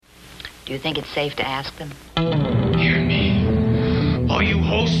Do you think it's safe to ask them? Hear me, all you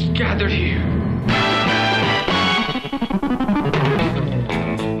hosts gathered here.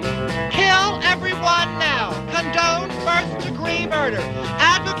 Kill everyone now. Condone first-degree murder.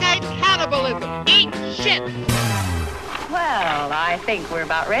 Advocate cannibalism. Eat shit. Well, I think we're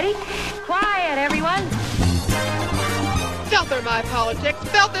about ready. Quiet, everyone. Filth are my politics.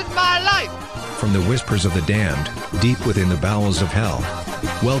 Filth is my life. From the whispers of the damned, deep within the bowels of hell.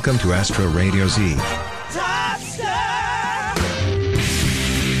 Welcome to Astro Radio Z.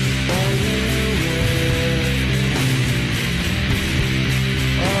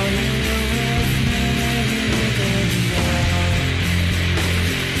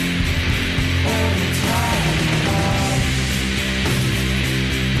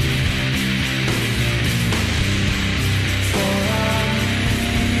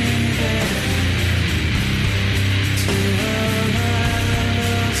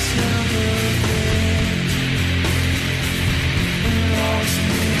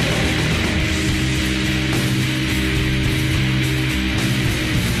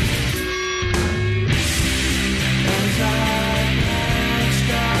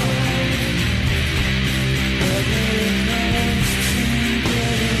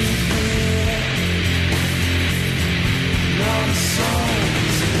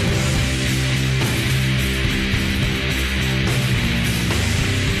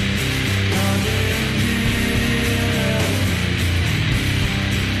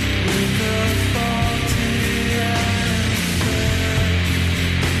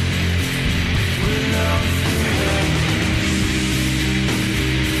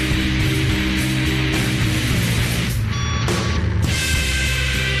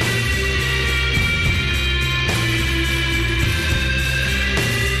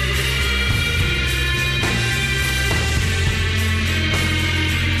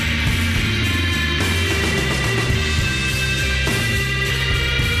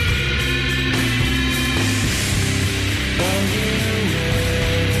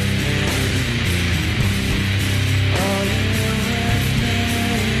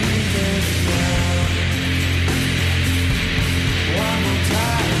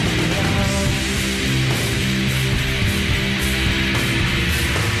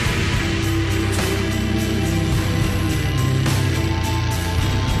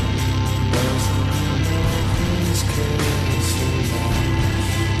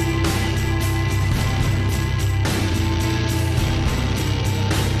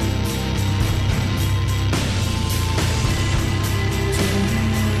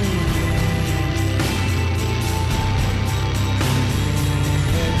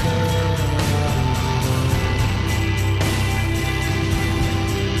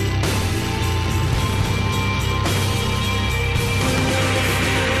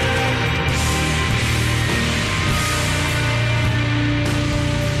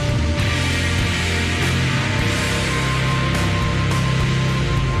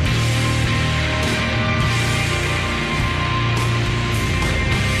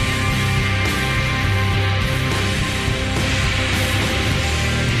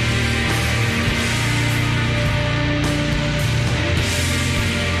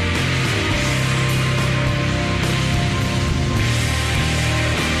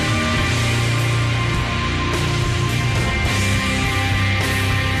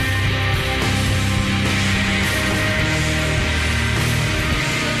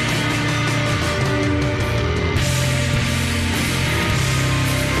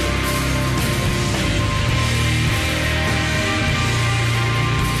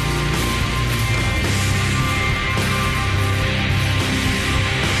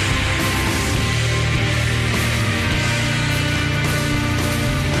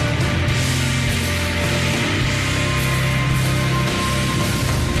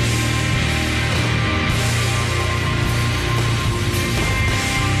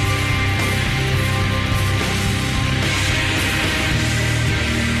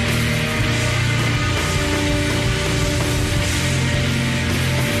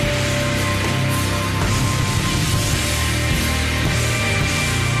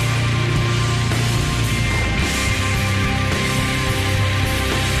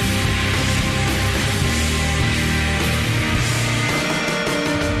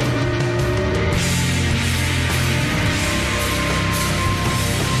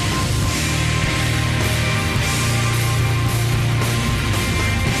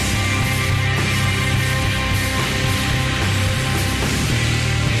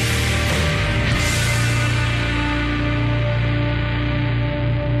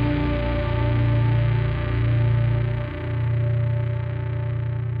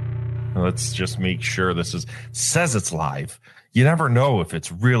 Let's just make sure says it's live. You never know if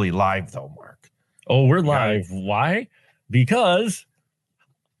it's really live, though, Mark. Oh, we're live. Why? Because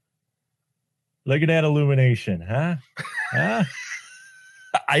look at that illumination, huh?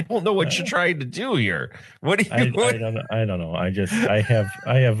 I don't know what you're trying to do here. What do you? I don't know. I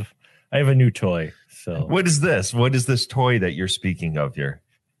have a new toy. So what is this? What is this toy that you're speaking of here?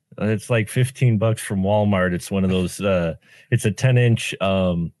 It's like $15 from Walmart. It's one of those. It's a 10-inch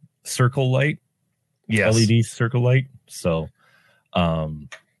circle light. Yes. LED circle light. So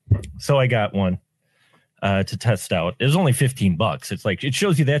I got one to test out. It was only $15. It's like, it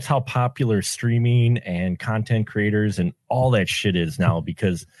shows you that's how popular streaming and content creators and all that shit is now,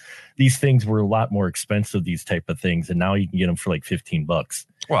 because these things were a lot more expensive, these type of things, and now you can get them for like $15.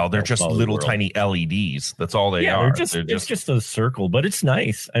 Well, they're just little tiny LEDs. That's all they are. It's just a circle, but it's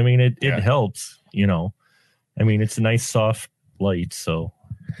nice. I mean, it helps, you know. I mean, it's a nice soft light. So,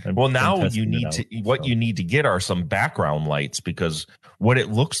 now you need to get are some background lights, because what it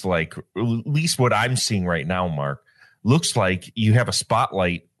looks like, at least what I'm seeing right now, Mark, looks like you have a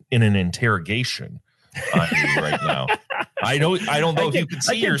spotlight in an interrogation on you right now. I don't know if you can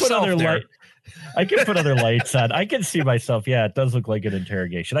see yourself there. I can put other lights on. I can see myself. Yeah, it does look like an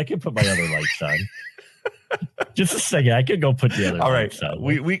interrogation. I can put my other lights on. Just a second. I could go put the other lights on.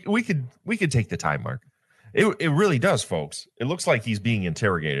 We could take the time, Mark. It really does, folks. It looks like he's being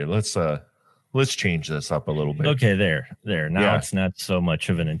interrogated. Let's change this up a little bit. Okay, there. Now it's not so much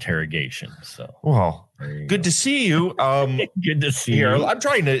of an interrogation. So, well, good to see you. Good to see you. I'm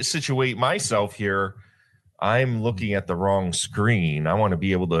trying to situate myself here. I'm looking at the wrong screen. I want to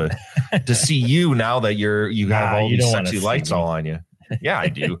be able to see you now that you have all these sexy lights all on you. Yeah, I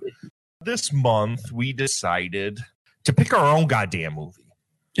do. This month we decided to pick our own goddamn movie.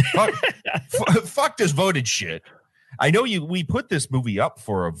 Fuck this voted shit. I know we put this movie up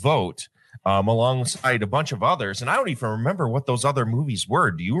for a vote alongside a bunch of others, and I don't even remember what those other movies were.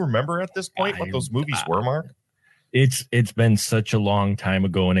 Do you remember at this point what those movies were, Mark? It's been such a long time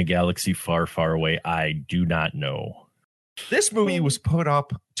ago in a galaxy far, far away. I do not know. This movie was put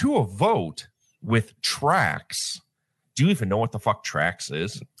up to a vote with Trax. Do you even know what the fuck Trax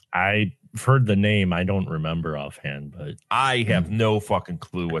is? I've heard the name. I don't remember offhand, but I have no fucking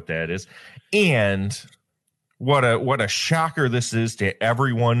clue what that is. And what a shocker this is to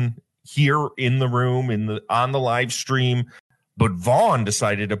everyone here in the room, on the live stream. But Vaughn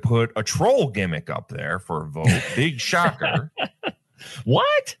decided to put a troll gimmick up there for a vote. Big shocker.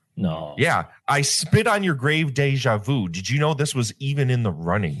 What? No. Yeah. I Spit on Your Grave, Deja Vu. Did you know this was even in the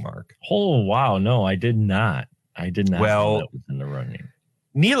running, Mark? Oh, wow. No, I did not. Well, know that was in the running.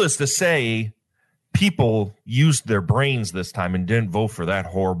 Needless to say, people used their brains this time and didn't vote for that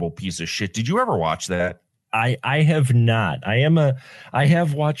horrible piece of shit. Did you ever watch that? I have not. I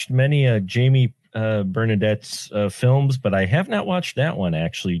have watched many Jamie Bernadette's films, but I have not watched that one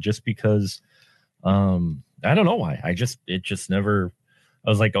actually, just because I don't know why. It just never. I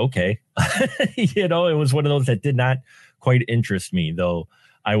was like, okay, it was one of those that did not quite interest me, though.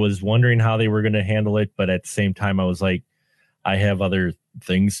 I was wondering how they were going to handle it, but at the same time, I was like, I have other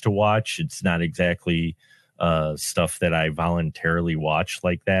things to watch. It's not exactly stuff that I voluntarily watch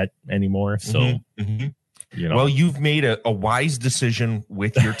like that anymore. So. Mm-hmm. Well, you've made a wise decision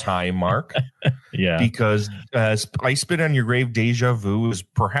with your time, Mark. Yeah. Because I Spit on Your Grave, Deja Vu is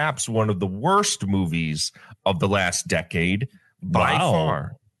perhaps one of the worst movies of the last decade by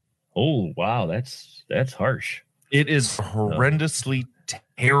far. Oh, wow. That's harsh. It is a horrendously,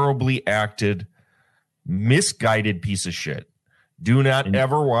 terribly acted, misguided piece of shit. Do not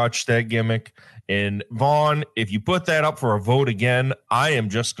ever watch that gimmick. And Vaughn, if you put that up for a vote again, I am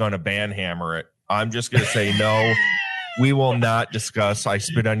just going to banhammer it. I'm just going to say no. We will not discuss I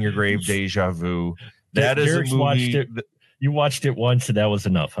Spit on Your Grave, Deja Vu. That is a movie. You watched it once, and that was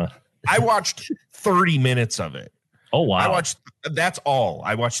enough, huh? I watched 30 minutes of it. Oh, wow. That's all.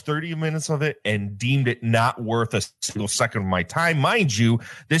 I watched 30 minutes of it and deemed it not worth a single second of my time. Mind you,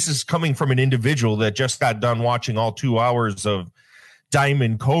 this is coming from an individual that just got done watching all 2 hours of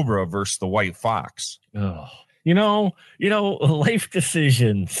Diamond Cobra versus the White Fox. Oh. Life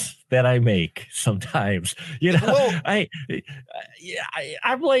decisions that I make sometimes, I'm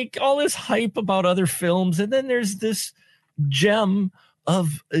like all this hype about other films. And then there's this gem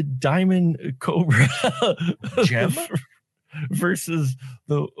of a Diamond Cobra gem versus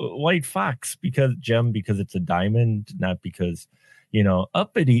the White Fox, because it's a diamond, not because,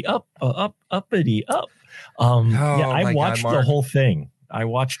 uppity up, uppity up. I watched the whole thing.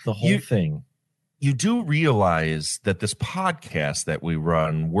 You do realize that this podcast that we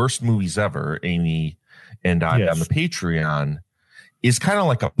run, Worst Movies Ever, Amy and I on the Patreon, is kind of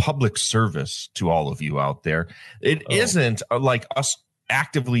like a public service to all of you out there. It isn't like us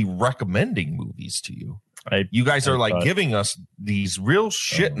actively recommending movies to you. You guys are like giving us these real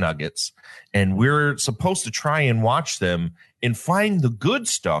shit nuggets, and we're supposed to try and watch them and find the good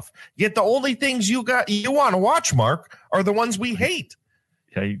stuff. Yet the only things you want to watch, Mark, are the ones we hate.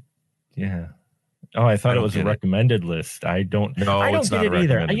 Yeah. Oh, I thought it was a recommended list. I don't get it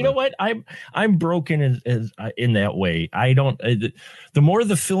either. You know what? I'm broken as in that way. I don't. The more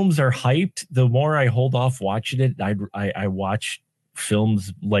the films are hyped, the more I hold off watching it. I watch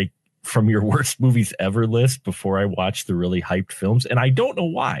films like from your worst movies ever list before I watch the really hyped films, and I don't know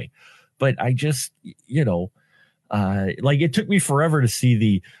why, but I just like it took me forever to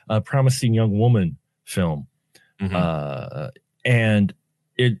see the Promising Young Woman film, and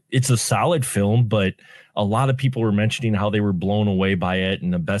it's a solid film, but a lot of people were mentioning how they were blown away by it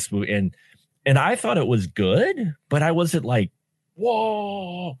and the best movie, and I thought it was good, but I wasn't like,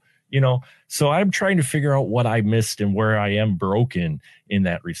 whoa. So I'm trying to figure out what I missed and where I am broken in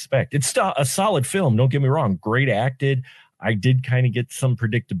that respect. It's a solid film. Don't get me wrong. Great acted. I did kind of get some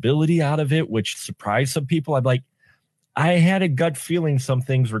predictability out of it, which surprised some people. I'm like, I had a gut feeling some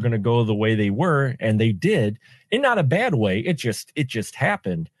things were going to go the way they were, and they did, in not a bad way. It just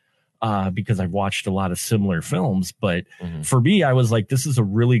happened because I've watched a lot of similar films. But for me, I was like, this is a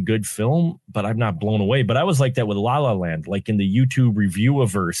really good film, but I'm not blown away. But I was like that with La La Land. Like in the YouTube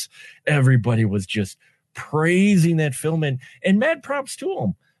review-averse, everybody was just praising that film, and mad props to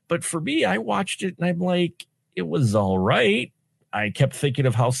them. But for me, I watched it and I'm like, it was all right. I kept thinking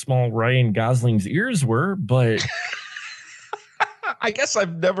of how small Ryan Gosling's ears were, but I guess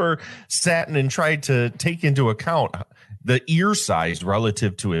I've never sat and tried to take into account the ear size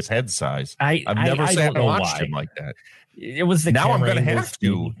relative to his head size. I've never sat and watched him like that. It was the now I'm going to have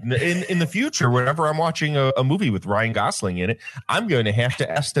to in the future. Whenever I'm watching a movie with Ryan Gosling in it, I'm going to have to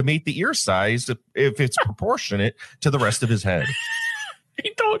estimate the ear size if it's proportionate to the rest of his head.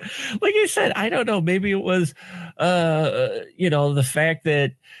 Like I said, I don't know. Maybe it was, the fact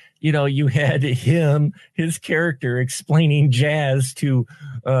that, you had his character explaining jazz to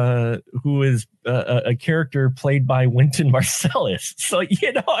who is a character played by Wynton Marsalis. So,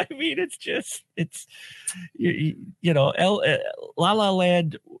 I mean, La La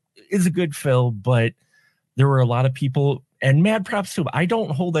Land is a good film, but there were a lot of people, and mad props to him. I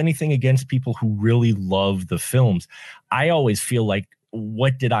don't hold anything against people who really love the films. I always feel like,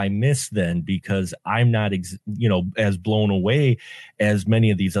 what did I miss then? Because I'm not, as blown away as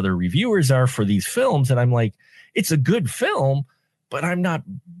many of these other reviewers are for these films. And I'm like, it's a good film, but I'm not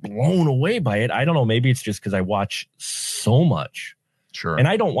blown away by it. I don't know. Maybe it's just because I watch so much. Sure. And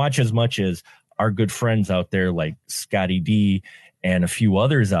I don't watch as much as our good friends out there, like Scotty D and a few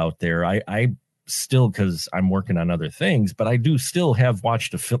others out there. I still, because I'm working on other things, but I do still have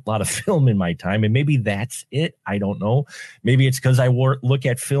watched a lot of film in my time, and maybe that's it. I don't know. Maybe it's because I look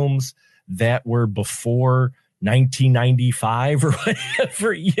at films that were before 1995 or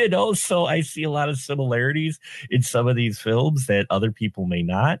whatever, so I see a lot of similarities in some of these films that other people may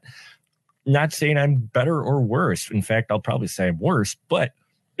not. Not saying I'm better or worse. In fact, I'll probably say I'm worse, but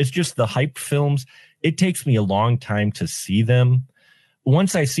it's just the hyped films. It takes me a long time to see them.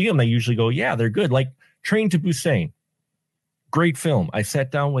 Once I see them, I usually go, yeah, they're good. Like Train to Busan, great film. I sat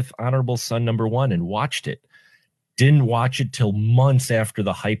down with Honorable Son #1 and watched it. Didn't watch it till months after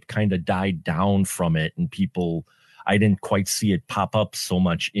the hype kind of died down from it. And I didn't quite see it pop up so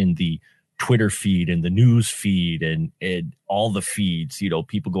much in the Twitter feed and the news feed and all the feeds,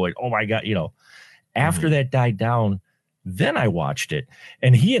 people going, oh my God, after that died down, then I watched it.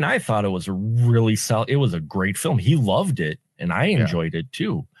 And he and I thought it was a really solid, it was a great film. He loved it. And I enjoyed it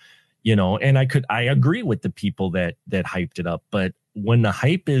too, and I agree with the people that hyped it up. But when the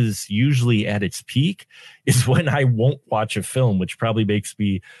hype is usually at its peak is when I won't watch a film, which probably makes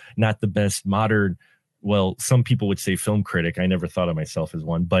me not the best modern. Well, some people would say film critic. I never thought of myself as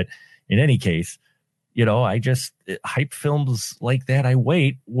one, but in any case, I just hype films like that. I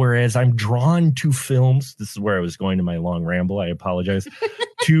wait, whereas I'm drawn to films. This is where I was going to my long ramble. I apologize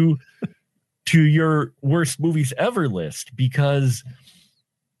to your worst movies ever list, because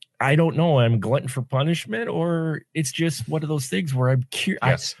I don't know, I'm glutton for punishment, or it's just one of those things where I'm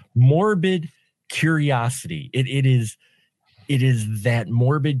morbid curiosity. It is that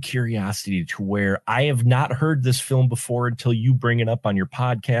morbid curiosity to where I have not heard this film before until you bring it up on your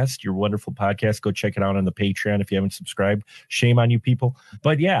podcast, your wonderful podcast. Go check it out on the Patreon if you haven't subscribed. Shame on you people.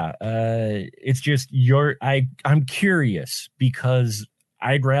 But yeah, it's just I'm curious, because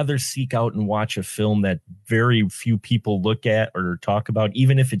I'd rather seek out and watch a film that very few people look at or talk about,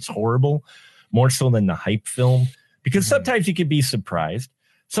 even if it's horrible, more so than the hype film, because sometimes you can be surprised.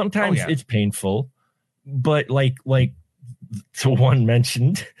 Sometimes it's painful, but like the one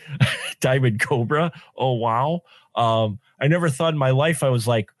mentioned, Diamond Cobra. Oh, wow. I never thought in my life I was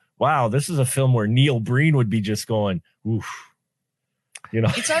like, wow, this is a film where Neil Breen would be just going, oof.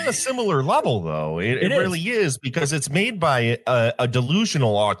 It's on a similar level, though. It really is, because it's made by a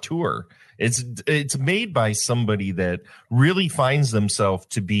delusional auteur. It's made by somebody that really finds themselves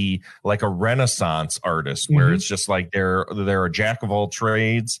to be like a Renaissance artist, where it's just like they're a jack of all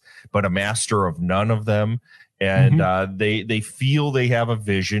trades, but a master of none of them. And they feel they have a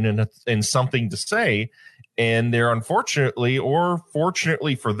vision and something to say. And they're unfortunately, or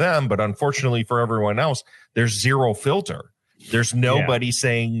fortunately for them, but unfortunately for everyone else, there's zero filter. There's nobody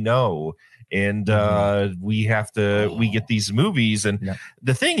saying no. And we get these movies. And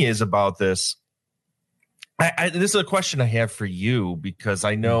the thing is about this, this is a question I have for you, because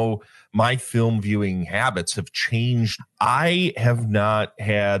I know my film viewing habits have changed. I have not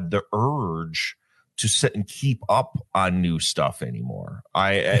had the urge to sit and keep up on new stuff anymore.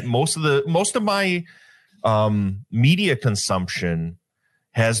 Most of my media consumption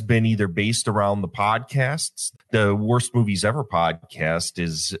has been either based around the podcasts. The Worst Movies Ever podcast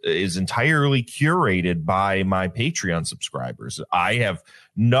is entirely curated by my Patreon subscribers. I have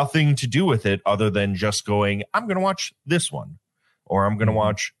nothing to do with it other than just going, I'm going to watch this one, or I'm going to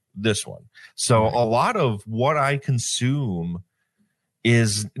watch this one. So a lot of what I consume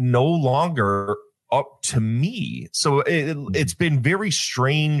is no longer up to me. So it's been very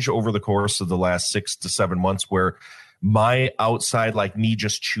strange over the course of the last 6 to 7 months, where my outside, like me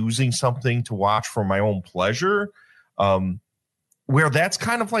just choosing something to watch for my own pleasure, where that's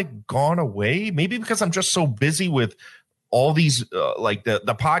kind of like gone away. Maybe because I'm just so busy with all these like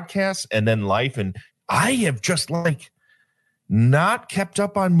the podcasts and then life, and I have just like not kept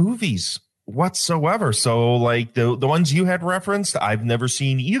up on movies whatsoever. So like the ones you had referenced, I've never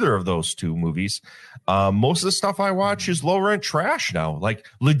seen either of those two movies. Most of the stuff I watch is low rent trash now, like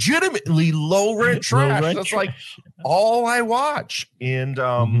legitimately low rent trash. That's like all I watch. And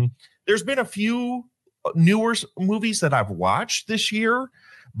there's been a few newer movies that I've watched this year,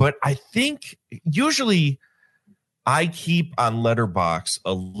 but I think usually I keep on Letterboxd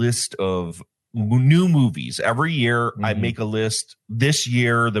a list of new movies every year. I make a list this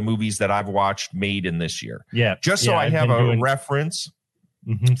year, the movies that I've watched made in this year. Just so I have a reference.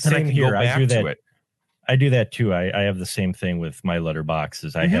 Same I can here. go back I do that. to it. I do that too. I have the same thing with my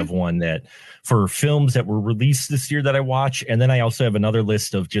Letterboxd. I have one that for films that were released this year that I watch, and then I also have another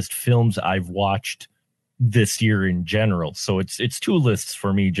list of just films I've watched this year in general. So it's two lists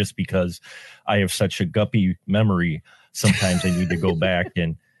for me, just because I have such a guppy memory. Sometimes I need to go back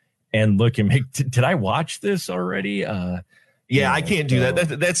and look and make, did I watch this already? I can't do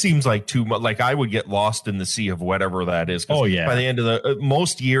that. That seems like too much. Like I would get lost in the sea of whatever that is. By the end of the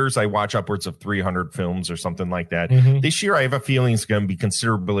most years, I watch upwards of 300 films or something like that. This year, I have a feeling it's going to be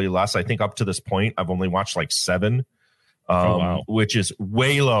considerably less. I think up to this point, I've only watched like 7, which is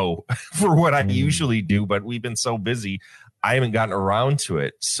way low for what I usually do. But we've been so busy, I haven't gotten around to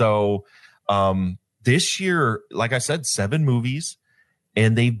it. So this year, like I said, 7 movies,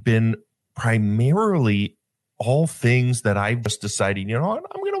 and they've been primarily all things that I've just decided, you know what,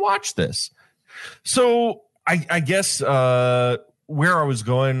 I'm going to watch this. So I guess where I was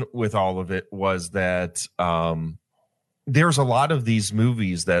going with all of it was that there's a lot of these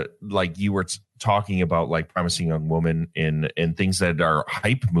movies that, like you were talking about, like Promising Young Woman and things that are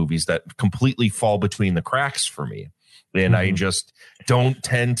hype movies that completely fall between the cracks for me. And I just don't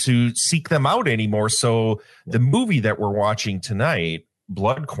tend to seek them out anymore. So the movie that we're watching tonight,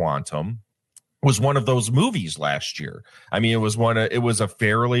 Blood Quantum, was one of those movies last year. I mean, it was a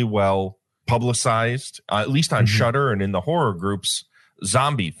fairly well publicized, at least on Shudder and in the horror groups,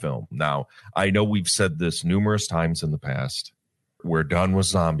 zombie film. Now, I know we've said this numerous times in the past. We're done with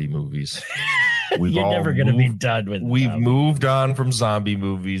zombie movies. You're never going to be done with them. We've moved on from zombie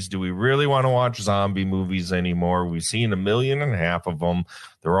movies. Do we really want to watch zombie movies anymore? We've seen 1.5 million of them.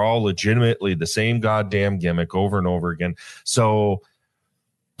 They're all legitimately the same goddamn gimmick over and over again. So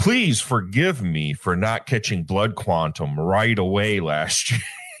please forgive me for not catching Blood Quantum right away last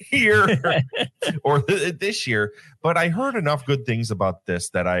year or this year, but I heard enough good things about this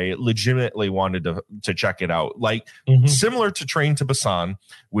that I legitimately wanted to check it out. Like similar to Train to Busan,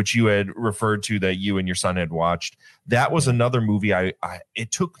 which you had referred to, that you and your son had watched. That was another movie.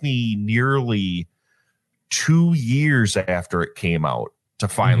 It took me nearly 2 years after it came out to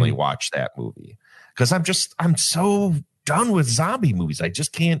finally watch that movie, because I'm so done with zombie movies. I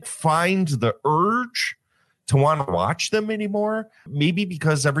just can't find the urge to want to watch them anymore. Maybe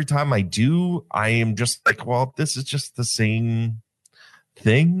because every time I do, I am just like, well, this is just the same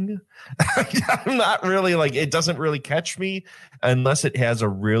thing. I'm not really like, it doesn't really catch me unless it has a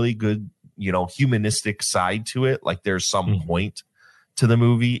really good, humanistic side to it. Like there's some point to the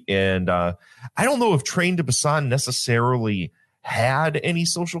movie. And I don't know if Train to Busan necessarily had any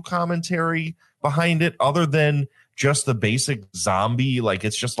social commentary behind it other than just the basic zombie. Like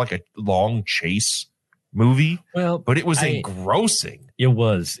it's just like a long chase movie. Well, but it was engrossing. It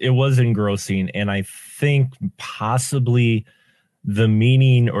was engrossing. And I think possibly the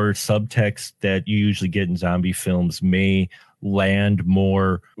meaning or subtext that you usually get in zombie films may land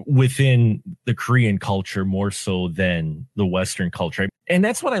more within the Korean culture more so than the Western culture. And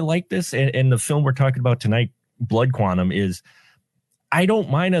that's what I like this. And the film we're talking about tonight, Blood Quantum, is I don't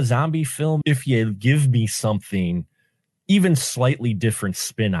mind a zombie film if you give me something even slightly different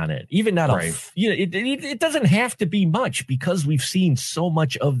spin on it. Even not it doesn't have to be much because we've seen so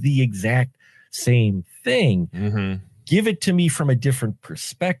much of the exact same thing. Mm-hmm. Give it to me from a different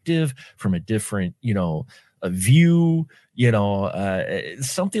perspective, from a different, a view,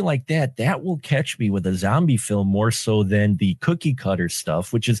 something like that. That will catch me with a zombie film more so than the cookie cutter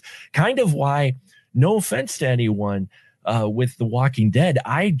stuff, which is kind of why, no offense to anyone, with The Walking Dead,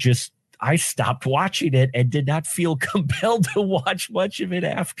 I stopped watching it and did not feel compelled to watch much of it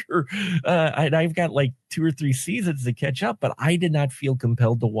after. And I've got like 2 or 3 seasons to catch up, but I did not feel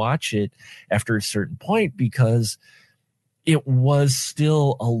compelled to watch it after a certain point because it was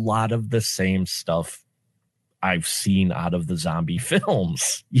still a lot of the same stuff I've seen out of the zombie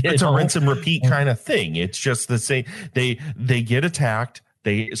films. It's a rinse and repeat kind of thing. It's just the same. They get attacked.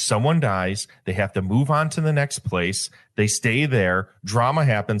 Someone dies. They have to move on to the next place. They stay there. Drama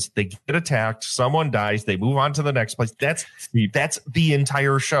happens. They get attacked. Someone dies. They move on to the next place. That's the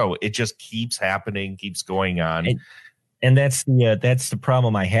entire show. It just keeps happening, keeps going on. And that's the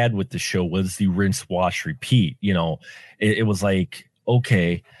problem I had with the show was the rinse, wash, repeat. It was like,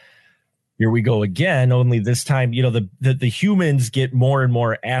 okay, here we go again. Only this time, the humans get more and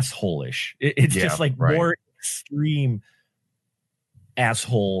more asshole-ish. It's just like more extreme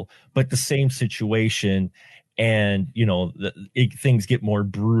asshole, but the same situation. And, things get more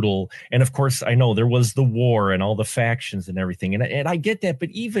brutal. And of course, I know there was the war and all the factions and everything. And I get that. But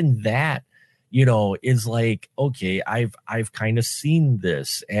even that, is like, okay, I've kind of seen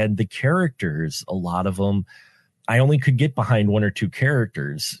this. And the characters, a lot of them, I only could get behind 1 or 2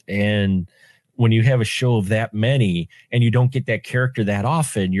 characters. And when you have a show of that many and you don't get that character that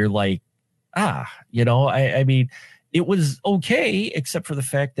often, you're like, I mean, it was okay, except for the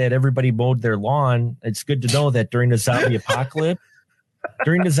fact that everybody mowed their lawn. It's good to know that during the zombie apocalypse,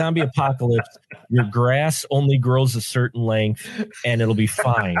 your grass only grows a certain length and it'll be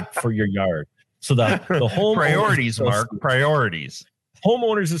fine for your yard. So the home priorities, Mark, priorities.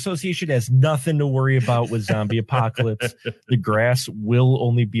 Homeowners Association has nothing to worry about with zombie apocalypse. The grass will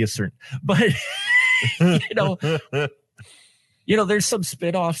only be a certain, but there's some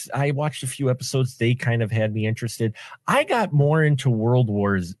spinoffs. I watched a few episodes. They kind of had me interested. I got more into World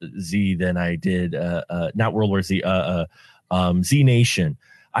War Z than I did, not World War Z, Z Nation.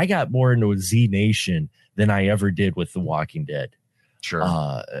 I got more into Z Nation than I ever did with The Walking Dead. Sure.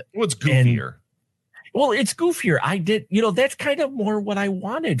 It's goofier. It's goofier. I did, that's kind of more what I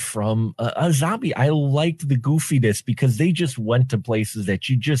wanted from a zombie. I liked the goofiness because they just went to places that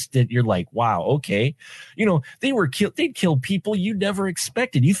you just did. You're like, wow, okay. They'd kill people you never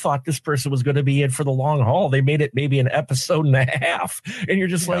expected. You thought this person was going to be in for the long haul. They made it maybe an episode and a half. And you're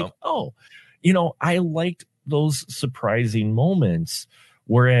just like, oh, I liked those surprising moments.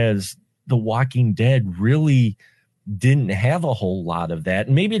 Whereas The Walking Dead really didn't have a whole lot of that.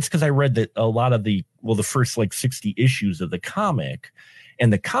 And maybe it's because I read that a lot of the first like 60 issues of the comic,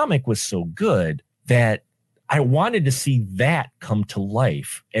 and the comic was so good that I wanted to see that come to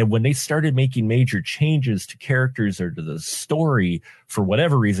life. And when they started making major changes to characters or to the story for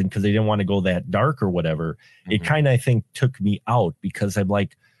whatever reason, because they didn't want to go that dark or whatever, it kind of, I think, took me out because I'm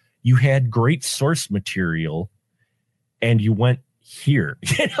like, you had great source material and you went here,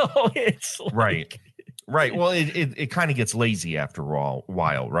 it's like, Right. Well, it kind of gets lazy after a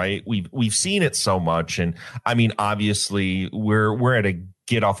while, right? We've seen it so much, and I mean, obviously, we're at a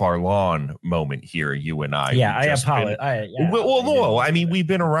get off our lawn moment here, you and I. Yeah, I apologize. I mean, we've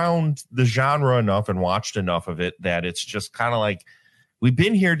been around the genre enough and watched enough of it that it's just kind of like, we've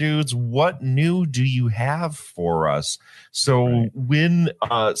been here, dudes. What new do you have for us? So when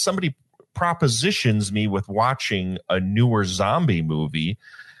somebody propositions me with watching a newer zombie movie,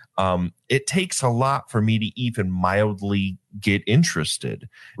 it takes a lot for me to even mildly get interested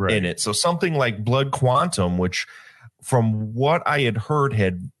in it. So something like Blood Quantum, which from what I had heard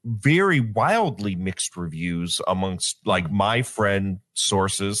had very wildly mixed reviews amongst like my friend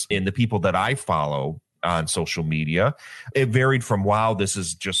sources and the people that I follow on social media. It varied from, wow, this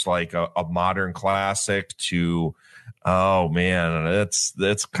is just like a modern classic, to, oh man,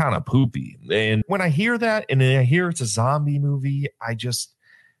 that's kind of poopy. And when I hear that and I hear it's a zombie movie, I just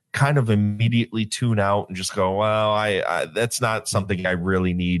kind of immediately tune out and just go, well, I that's not something I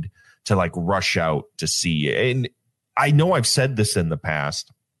really need to like rush out to see. And I know I've said this in the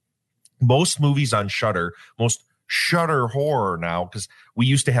past. Most movies on Shudder, most Shudder horror now, because we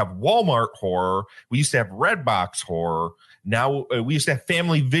used to have Walmart horror, we used to have Redbox horror, now we used to have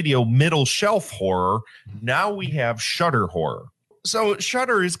Family Video middle shelf horror, now we have Shudder horror. So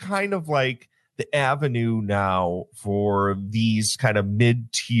Shudder is kind of like the avenue now for these kind of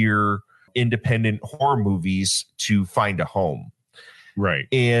mid-tier independent horror movies to find a home. Right.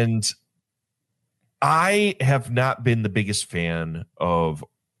 And I have not been the biggest fan of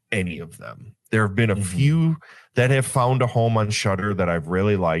any of them. There have been a few that have found a home on Shudder that I've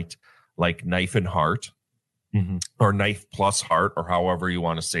really liked, like Knife and Heart, or Knife Plus Heart, or however you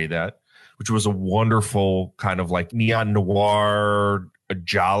want to say that, which was a wonderful kind of like neon noir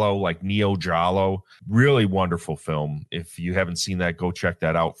Giallo, like Neo Giallo. Really wonderful film. If you haven't seen that, go check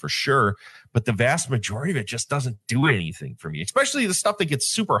that out for sure. But the vast majority of it just doesn't do anything for me, especially the stuff that gets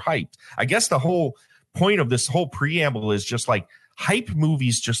super hyped. I guess the whole point of this whole preamble is just like, hype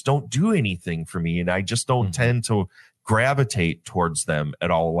movies just don't do anything for me, and I just don't tend to gravitate towards them at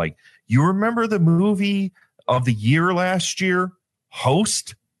all. Like, you remember the movie of the year last year,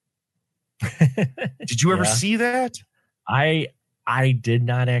 Host? Did you ever see that? I did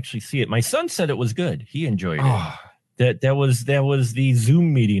not actually see it. My son said it was good. He enjoyed it. That was the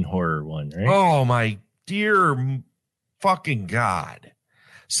Zoom meeting horror one, right? Oh my dear fucking God.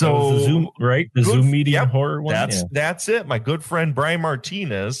 So the Zoom, right? The Zoom meeting horror one. That's it. My good friend Brian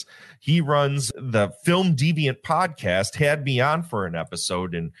Martinez, he runs the Film Deviant podcast, had me on for an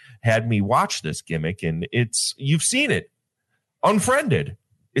episode and had me watch this gimmick. And you've seen it, Unfriended.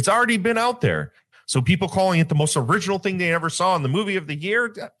 It's already been out there. So people calling it the most original thing they ever saw in the movie of the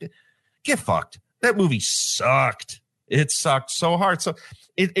year, get fucked. That movie sucked. It sucked so hard. So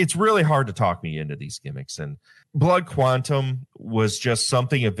it's really hard to talk me into these gimmicks. And Blood Quantum was just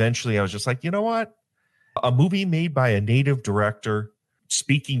something eventually I was just like, you know what? A movie made by a native director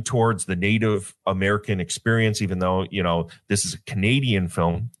speaking towards the Native American experience, even though, you know, this is a Canadian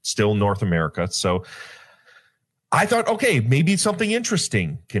film, still North America. So I thought, okay, maybe something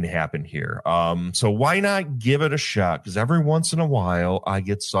interesting can happen here. So why not give it a shot? Because every once in a while I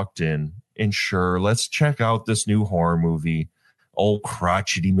get sucked in. And sure, let's check out this new horror movie. Old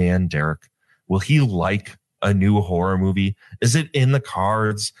crotchety man Derek, will he like a new horror movie? Is it in the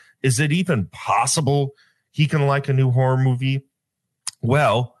cards? Is it even possible he can like a new horror movie?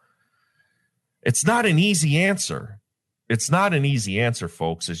 Well, it's not an easy answer. It's not an easy answer,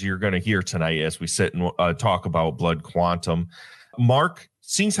 folks, as you're going to hear tonight as we sit and talk about Blood Quantum. Mark,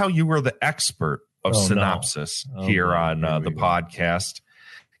 seeing how you were the expert of synopsis here on the podcast,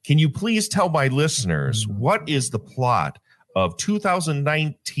 can you please tell my listeners what is the plot of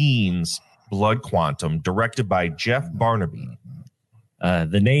 2019's Blood Quantum, directed by Jeff Barnaby?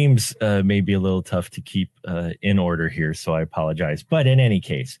 The names may be a little tough to keep in order here, so I apologize. But in any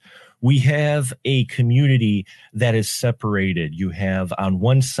case, we have a community that is separated. You have on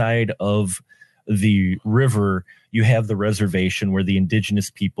one side of the river, you have the reservation where the indigenous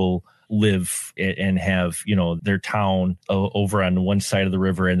people live and have, you know, their town over on one side of the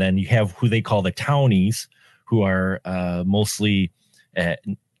river. And then you have who they call the townies, who are mostly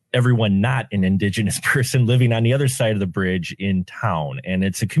everyone not an indigenous person living on the other side of the bridge in town. And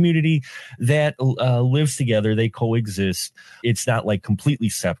it's a community that lives together. They coexist. It's not like completely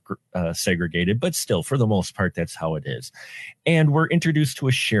segregated, but still, for the most part, that's how it is. And we're introduced to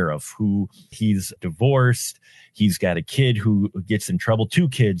a sheriff who he's divorced. He's got a kid who gets in trouble, 2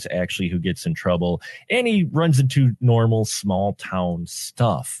 kids actually who gets in trouble, and he runs into normal small town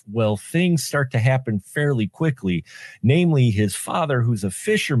stuff. Well, things start to happen fairly quickly. Namely, his father, who's a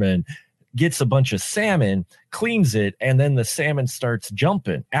fisherman, gets a bunch of salmon, cleans it, and then the salmon starts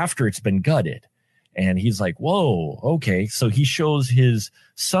jumping after it's been gutted. And he's like, whoa, okay. So he shows his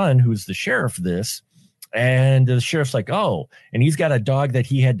son, who's the sheriff, this. And the sheriff's like, oh, and he's got a dog that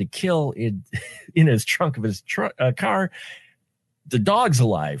he had to kill in his trunk of his car. The dog's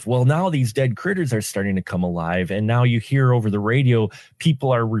alive. Well, now these dead critters are starting to come alive. And now you hear over the radio,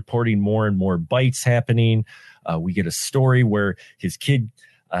 people are reporting more and more bites happening. We get a story where his kid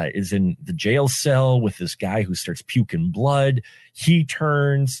is in the jail cell with this guy who starts puking blood. He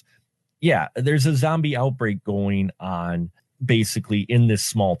turns. Yeah, there's a zombie outbreak going on basically in this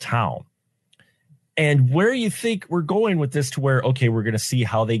small town. And where you think we're going with this to where, okay, we're going to see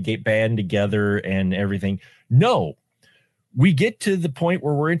how they get band together and everything. No, we get to the point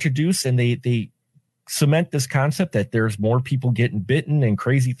where we're introduced and they cement this concept that there's more people getting bitten and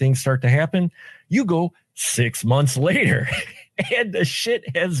crazy things start to happen. You go 6 months later and the shit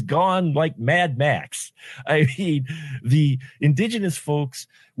has gone like Mad Max. I mean, the indigenous folks,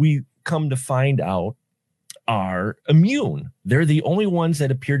 we come to find out, are immune. They're the only ones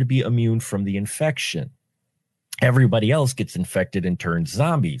that appear to be immune from the infection. Everybody else gets infected and turns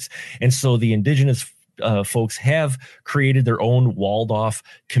zombies. And so the indigenous folks have created their own walled off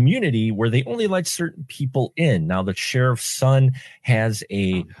community where they only let certain people in. Now, the sheriff's son has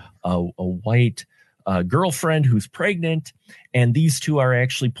a white girlfriend who's pregnant, and these two are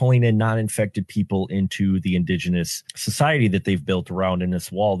actually pulling in non-infected people into the indigenous society that they've built around in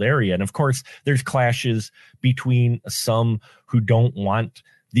this walled area. And of course, there's clashes between some who don't want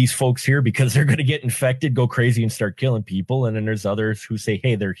these folks here because they're going to get infected, go crazy, and start killing people. And then there's others who say,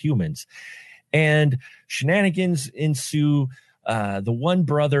 hey, they're humans. And shenanigans ensue. The one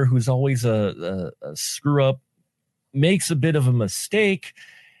brother who's always a screw up makes a bit of a mistake.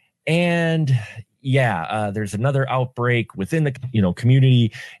 And there's another outbreak within the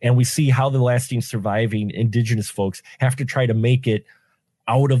community, and we see how the lasting surviving indigenous folks have to try to make it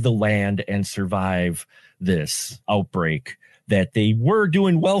out of the land and survive this outbreak that they were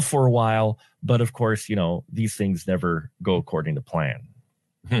doing well for a while, but of course, these things never go according to plan.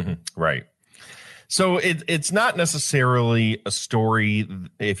 Right. So it's not necessarily a story,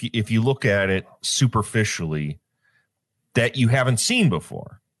 if you look at it superficially, that you haven't seen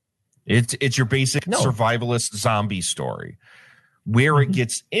before. It's your basic survivalist zombie story. Where it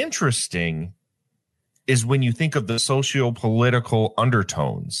gets interesting is when you think of the socio-political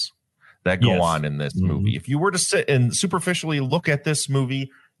undertones that go on in this movie. If you were to sit and superficially look at this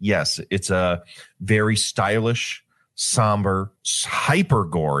movie, yes, it's a very stylish, somber, hyper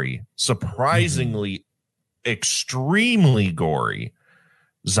gory, surprisingly extremely gory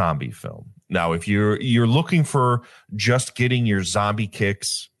zombie film. Now, if you're looking for just getting your zombie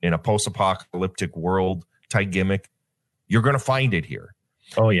kicks in a post-apocalyptic world type gimmick, you're going to find it here.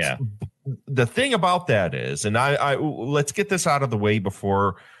 Oh yeah. The thing about that is, and I let's get this out of the way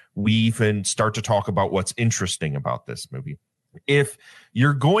before we even start to talk about what's interesting about this movie. If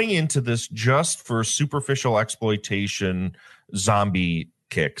you're going into this just for superficial exploitation zombie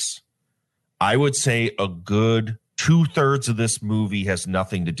kicks, I would say a good 2/3 of this movie has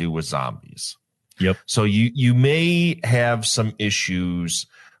nothing to do with zombies. Yep. So you may have some issues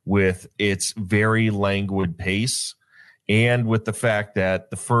with its very languid pace and with the fact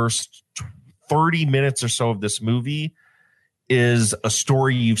that the first 30 minutes or so of this movie is a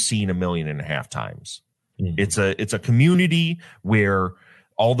story you've seen 1.5 million times. Mm-hmm. It's a community where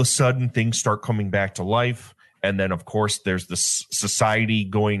all of a sudden things start coming back to life. And then, of course, there's this society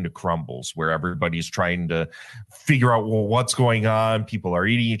going to crumbles where everybody's trying to figure out, well, what's going on? People are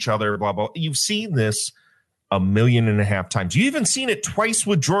eating each other, blah, blah. You've seen this 1.5 million times. You even seen it twice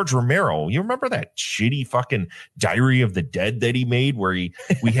with George Romero. You remember that shitty fucking Diary of the Dead that he made where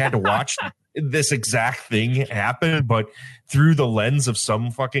we had to watch this exact thing happen, but through the lens of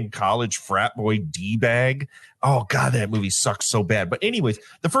some fucking college frat boy D-bag. Oh, God, that movie sucks so bad. But anyways,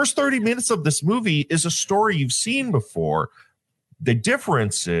 the first 30 minutes of this movie is a story you've seen before. The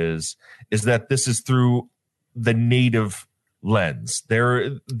difference is that this is through the native lens.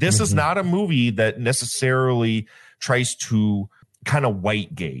 This is not a movie that necessarily tries to kind of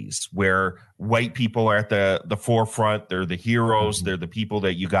white gaze where white people are at the forefront. They're the heroes. They're the people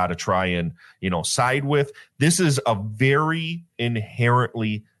that you got to try and, side with. This is a very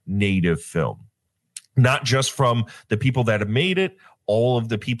inherently native film, not just from the people that have made it. All of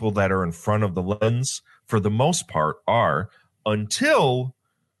the people that are in front of the lens, for the most part, are, until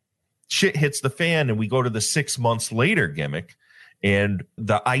shit hits the fan and we go to the 6 months later gimmick. And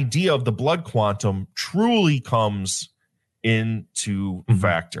the idea of the blood quantum truly comes into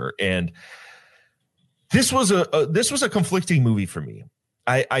factor. And this was a conflicting movie for me.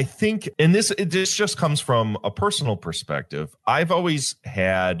 I think, and this just comes from a personal perspective. I've always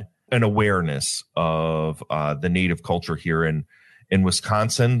had an awareness of the native culture here in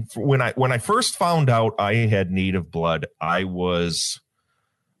Wisconsin. When I first found out I had native blood, I want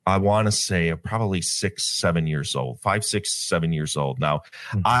to say probably 6-7 years old, 5, 6, 7 years old. Now,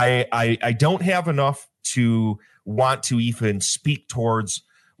 I don't have enough to want to even speak towards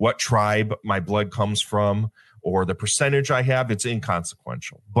what tribe my blood comes from or the percentage I have, it's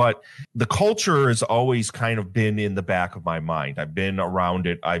inconsequential. But the culture has always kind of been in the back of my mind. I've been around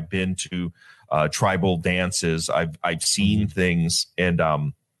it. I've been to tribal dances. I've seen things, and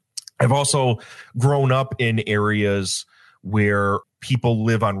I've also grown up in areas where people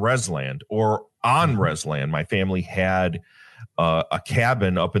live on resland or on resland. My family had a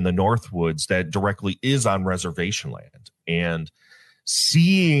cabin up in the Northwoods that directly is on reservation land, and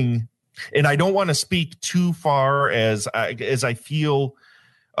seeing. And I don't want to speak too far as I feel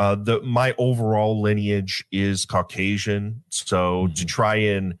my overall lineage is Caucasian. So to try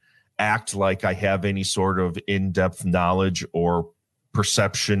and act like I have any sort of in-depth knowledge or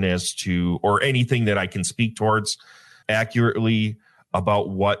perception as to, or anything that I can speak towards accurately about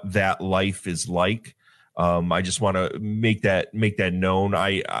what that life is like. I just want to make that known.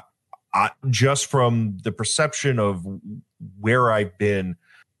 I just from the perception of where I've been,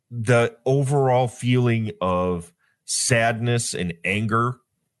 the overall feeling of sadness and anger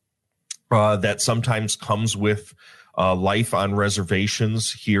that sometimes comes with life on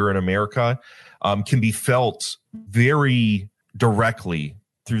reservations here in America can be felt very directly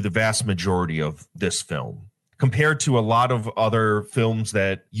through the vast majority of this film. Compared to a lot of other films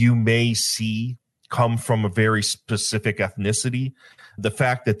that you may see come from a very specific ethnicity, the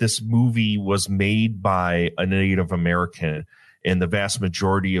fact that this movie was made by a Native American and the vast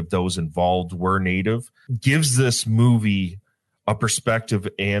majority of those involved were Native gives this movie a perspective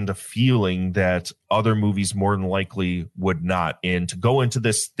and a feeling that other movies more than likely would not. And to go into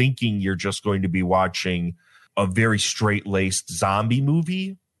this thinking you're just going to be watching a very straight-laced zombie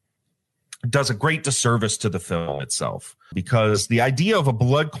movie does a great disservice to the film itself, because the idea of a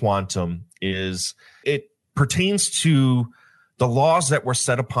blood quantum is it pertains to the laws that were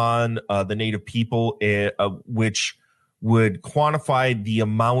set upon the Native people, which would quantify the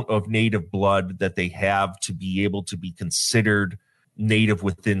amount of Native blood that they have to be able to be considered Native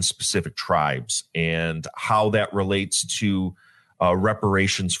within specific tribes, and how that relates to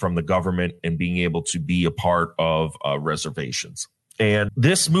reparations from the government and being able to be a part of reservations. And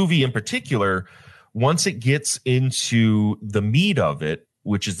this movie in particular, once it gets into the meat of it,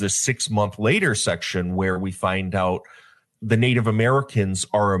 which is the 6 month later section where we find out the Native Americans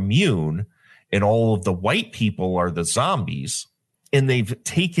are immune and all of the white people are the zombies, and they've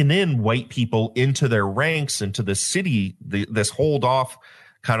taken in white people into their ranks, into the city, this hold off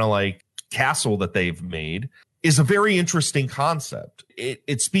kind of like castle that they've made, is a very interesting concept.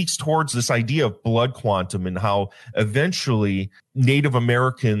 It speaks towards this idea of blood quantum and how eventually Native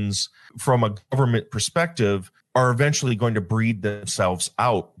Americans, from a government perspective, are eventually going to breed themselves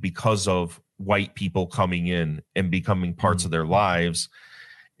out because of white people coming in and becoming parts of their lives.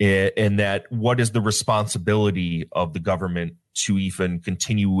 And that what is the responsibility of the government to even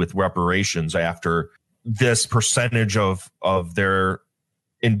continue with reparations after this percentage of their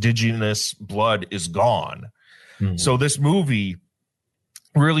indigenous blood is gone. Mm-hmm. So this movie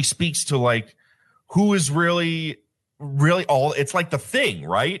really speaks to like who is really all, it's like The Thing,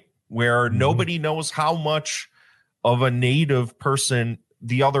 right? Where nobody knows how much of a Native person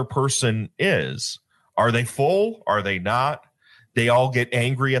the other person is. Are they full? Are they not? They all get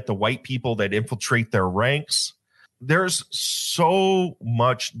angry at the white people that infiltrate their ranks. There's so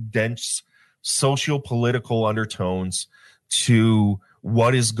much dense socio-political undertones to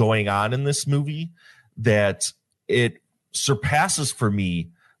what is going on in this movie that it surpasses for me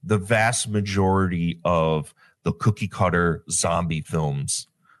the vast majority of the cookie cutter zombie films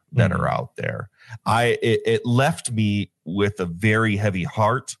that are out there. It left me with a very heavy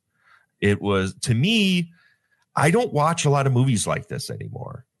heart. It was, to me, I don't watch a lot of movies like this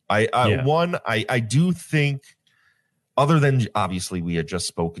anymore. I do think, other than obviously we had just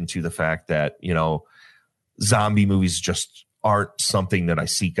spoken to the fact that, you know, zombie movies just aren't something that I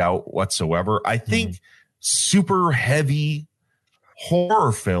seek out whatsoever. I think super heavy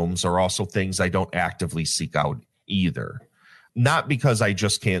horror films are also things I don't actively seek out either. Not because I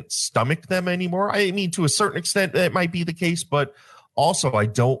just can't stomach them anymore. I mean, to a certain extent, that might be the case, but also I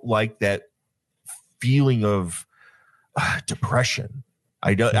don't like that feeling of depression.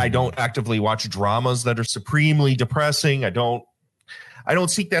 I don't actively watch dramas that are supremely depressing. I don't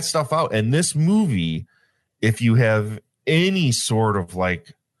seek that stuff out. And this movie, if you have any sort of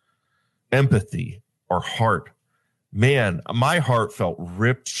like empathy or heart, man, my heart felt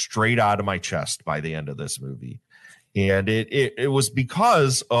ripped straight out of my chest by the end of this movie. And it was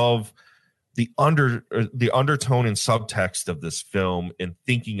because of the undertone and subtext of this film, and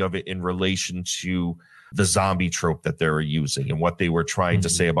thinking of it in relation to the zombie trope that they were using and what they were trying to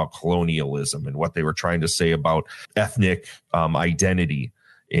say about colonialism and what they were trying to say about ethnic identity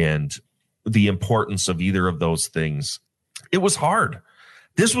and the importance of either of those things. It was hard.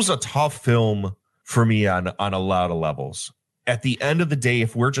 This was a tough film for me on a lot of levels. At the end of the day,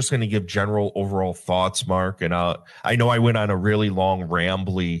 if we're just going to give general overall thoughts, Mark, and I know I went on a really long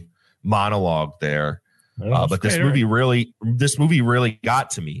rambly monologue there, but this movie really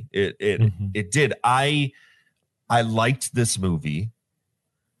got to me. It did. I liked this movie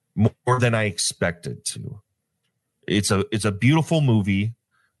more than I expected to. It's a beautiful movie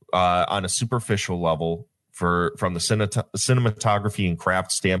on a superficial level from the cinematography and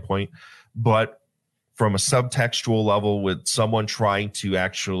craft standpoint, but from a subtextual level with someone trying to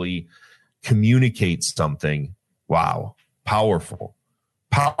actually communicate something. Wow. Powerful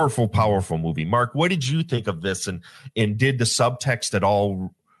movie. Mark, what did you think of this? And did the subtext at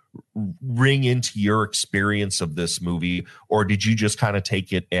all ring into your experience of this movie? Or did you just kind of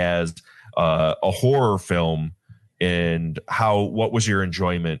take it as a horror film? And what was your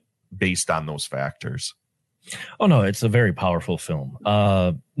enjoyment based on those factors? Oh no, it's a very powerful film.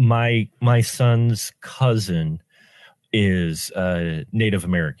 My son's cousin is Native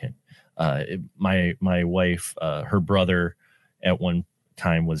American. My wife, her brother, at one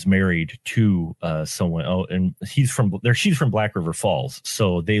time was married to someone. Oh, and she's from Black River Falls,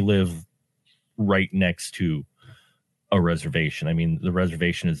 so they live right next to a reservation. I mean, the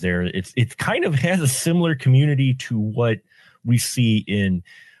reservation is there. It kind of has a similar community to what we see in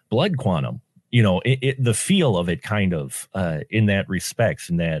Blood Quantum. You know, the feel of it kind of in that respects,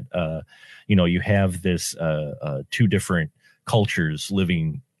 in that, you have this two different cultures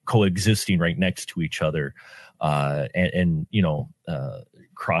coexisting right next to each other and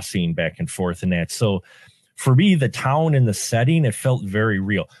crossing back and forth and that. So for me, the town and the setting, it felt very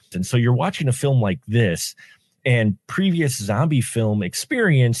real. And so you're watching a film like this and previous zombie film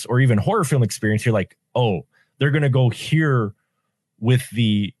experience or even horror film experience, you're like, oh, they're going to go here with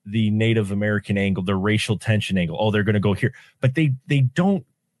the Native American angle, the racial tension angle. Oh, they're going to go here, but they don't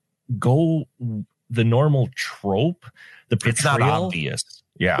go the normal trope. The portrayal, it's not obvious.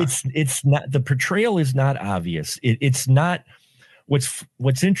 Yeah, it's not. The portrayal is not obvious. It's not.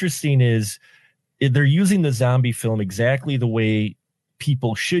 What's interesting is they're using the zombie film exactly the way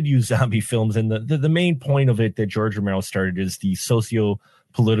people should use zombie films, and the main point of it that George Romero started is the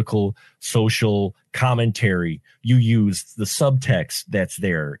socio-political, social commentary. You use the subtext that's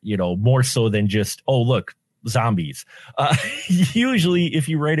there, more so than just, oh, look, zombies. Usually, if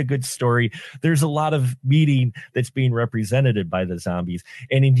you write a good story, there's a lot of meaning that's being represented by the zombies.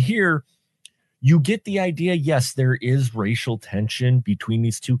 And in here, you get the idea, yes, there is racial tension between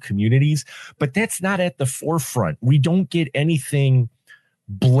these two communities, but that's not at the forefront. We don't get anything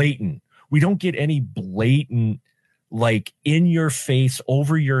blatant. We don't get any blatant, like in your face,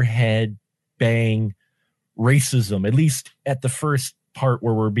 over your head, bang, racism, at least at the first part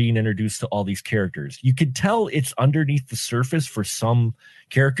where we're being introduced to all these characters. You could tell it's underneath the surface for some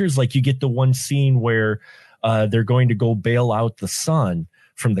characters. Like you get the one scene where they're going to go bail out the son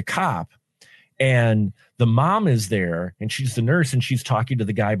from the cop, and the mom is there and she's the nurse and she's talking to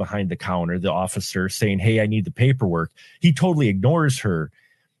the guy behind the counter, the officer, saying, hey, I need the paperwork. He totally ignores her.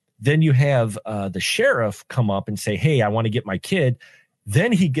 Then you have the sheriff come up and say, hey, I want to get my kid.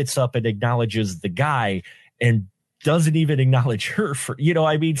 Then he gets up and acknowledges the guy and doesn't even acknowledge her for,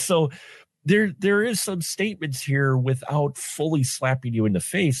 so there is some statements here without fully slapping you in the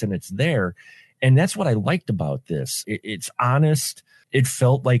face, and it's there. And that's what I liked about this. It's honest. It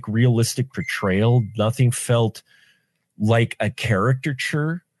felt like realistic portrayal. Nothing felt like a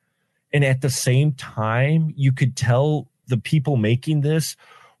caricature. And at the same time, you could tell the people making this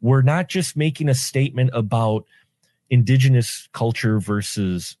were not just making a statement about indigenous culture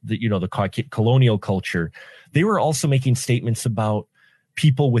versus the colonial culture. They were also making statements about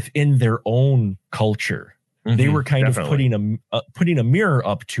people within their own culture. Mm-hmm, they were kind of putting a mirror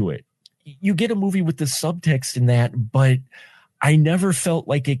up to it. You get a movie with the subtext in that, but I never felt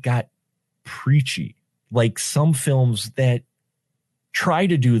like it got preachy, like some films that try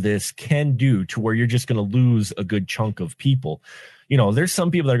to do this can do, to where you're just going to lose a good chunk of people. There's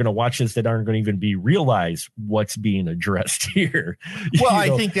some people that are going to watch this that aren't going to even realize what's being addressed here. Well, I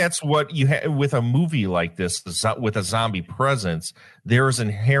think that's what you have with a movie like this, with a zombie presence. There is an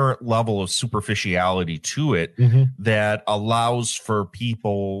inherent level of superficiality to it that allows for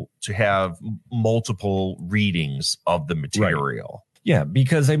people to have multiple readings of the material. Right. Yeah,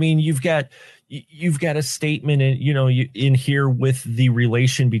 because you've got a statement in here with the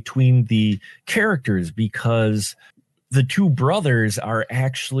relation between the characters, because the two brothers are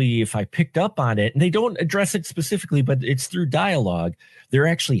actually, if I picked up on it, and they don't address it specifically, but it's through dialogue, they're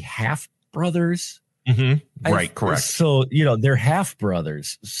actually half brothers Mm-hmm. Right, correct. So, they're half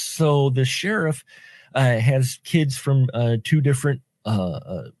brothers. So the sheriff has kids from two different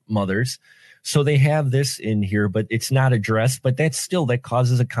mothers. So they have this in here, but it's not addressed. But that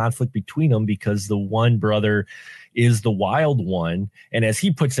causes a conflict between them because the one brother is the wild one. And as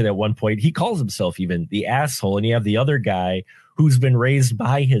he puts it at one point, he calls himself even the asshole. And you have the other guy who's been raised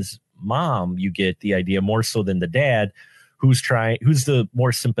by his mom. You get the idea more so than the dad, who's the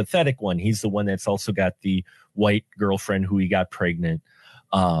more sympathetic one. He's the one that's also got the white girlfriend who he got pregnant.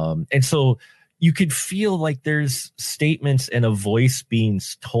 And so you could feel like there's statements and a voice being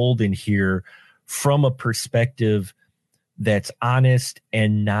told in here from a perspective that's honest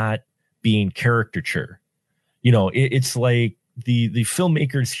and not being caricature. It's like the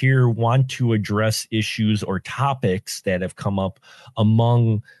filmmakers here want to address issues or topics that have come up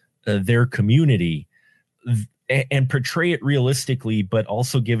among their community and portray it realistically, but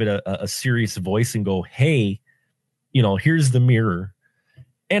also give it a serious voice and go, hey, here's the mirror.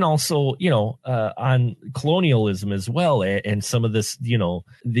 And also, on colonialism as well, and some of this,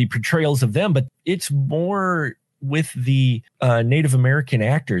 the portrayals of them. But it's more with the Native American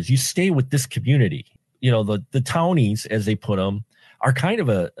actors. You stay with this community. The townies, as they put them, are kind of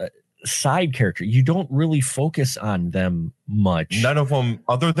a side character. You don't really focus on them much. None of them,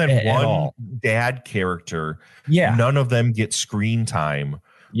 other than one dad character, none of them get screen time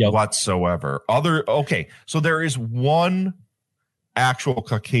whatsoever. So there is one actual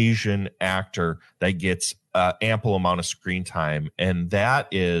Caucasian actor that gets ample amount of screen time, and that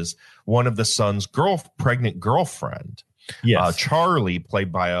is one of the son's pregnant girlfriend, Charlie, played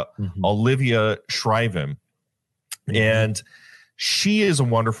by Olivia Shriven. And she is a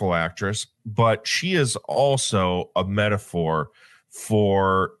wonderful actress, but she is also a metaphor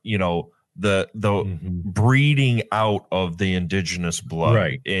for the breeding out of the indigenous blood.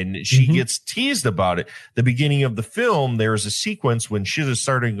 Right. And she gets teased about it. The beginning of the film, there's a sequence when shit is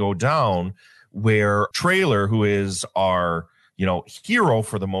starting to go down where Trailer, who is our, hero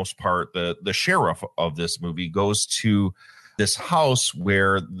for the most part, the sheriff of this movie, goes to this house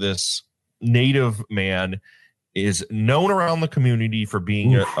where this Native man is known around the community for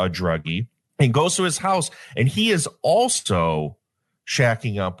being a druggie, and goes to his house, and he is also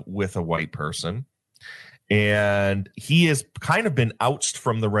shacking up with a white person, and he has kind of been ousted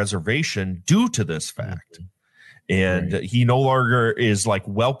from the reservation due to this fact. And he no longer is like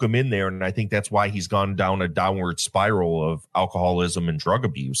welcome in there. And I think that's why he's gone down a downward spiral of alcoholism and drug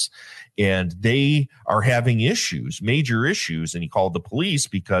abuse. And they are having major issues. And he called the police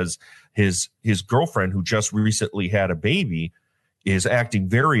because his girlfriend, who just recently had a baby, is acting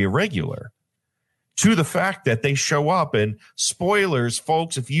very irregular. To the fact that they show up, and spoilers,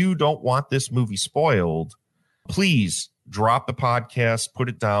 folks, if you don't want this movie spoiled, please drop the podcast, put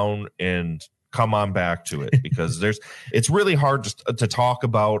it down, and come on back to it, because it's really hard to talk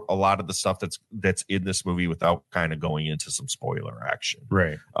about a lot of the stuff that's in this movie without kind of going into some spoiler action.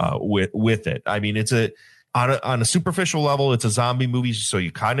 Right. With it. I mean, it's on a superficial level, it's a zombie movie, so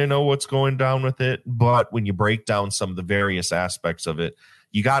you kind of know what's going down with it. But when you break down some of the various aspects of it,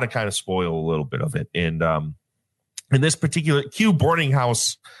 you got to kind of spoil a little bit of it. And in this particular cue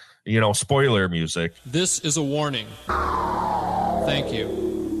Boardinghouse, spoiler music. This is a warning. Thank you.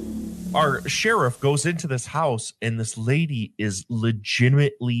 Our sheriff goes into this house, and this lady is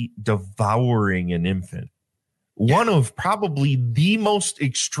legitimately devouring an infant. One of probably the most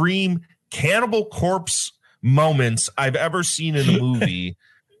extreme Cannibal Corpse moments I've ever seen in a movie.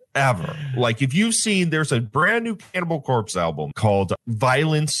 Ever. Like, if you've seen, there's a brand new Cannibal Corpse album called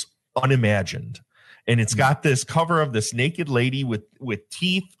Violence Unimagined, and it's got this cover of this naked lady with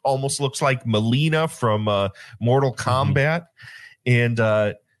teeth, almost looks like Melina from Mortal Kombat,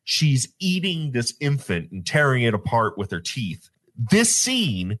 and she's eating this infant and tearing it apart with her teeth. This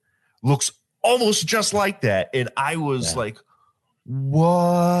scene looks almost just like that, and I was like,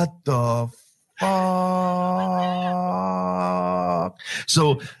 what the fuck?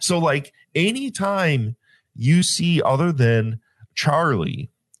 So like, anytime you see, other than Charlie,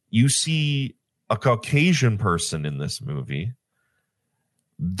 you see a Caucasian person in this movie,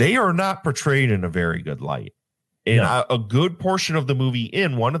 they are not portrayed in a very good light. And a good portion of the movie,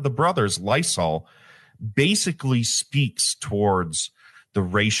 one of the brothers, Lysol, basically speaks towards the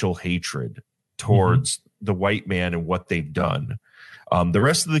racial hatred towards the white man and what they've done. The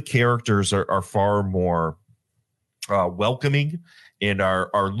rest of the characters are far more welcoming and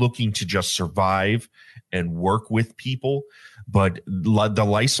are looking to just survive and work with people. But the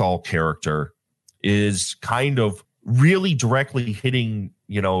Lysol character is kind of really directly hitting,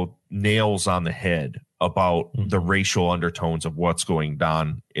 nails on the head about the racial undertones of what's going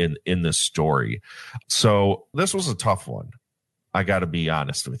on in this story. So this was a tough one. I got to be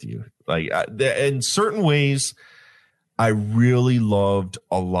honest with you. Like in certain ways, I really loved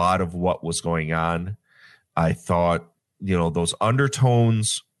a lot of what was going on. I thought, those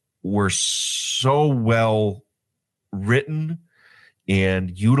undertones were so well written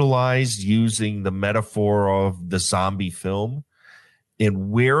and utilized using the metaphor of the zombie film.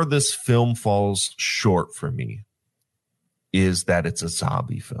 And where this film falls short for me is that it's a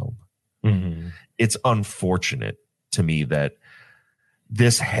zombie film. Mm-hmm. It's unfortunate to me that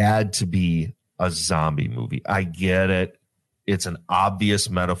this had to be a zombie movie. I get it. It's an obvious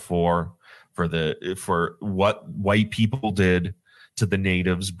metaphor for what white people did to the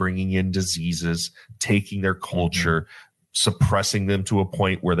natives, bringing in diseases, taking their culture, suppressing them to a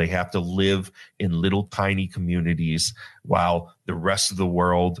point where they have to live in little tiny communities while the rest of the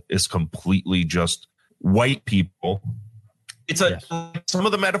world is completely just white people. Some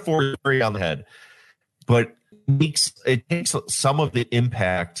of the metaphors are very on the head, but it takes some of the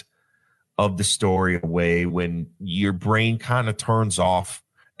impact of the story away when your brain kind of turns off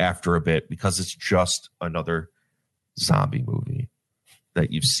after a bit, because it's just another zombie movie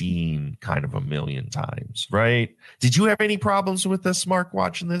that you've seen kind of a million times, right? Did you have any problems with this, Mark,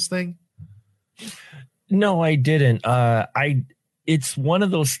 watching this thing? No, I didn't. It's one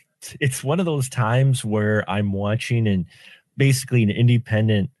of those times where I'm watching and basically an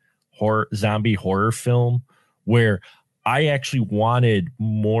independent zombie horror film where I actually wanted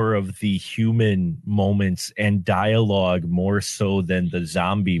more of the human moments and dialogue more so than the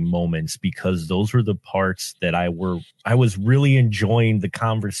zombie moments, because those were the parts that I was really enjoying the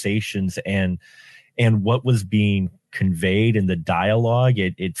conversations and what was being conveyed in the dialogue.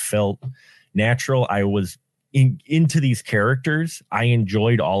 It felt natural. I was into these characters. I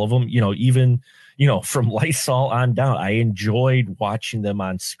enjoyed all of them, even from Lysol on down. I enjoyed watching them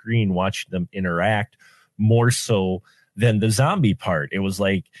on screen, watching them interact more so than the zombie part. It was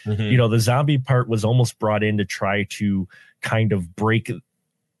like, the zombie part was almost brought in to try to kind of break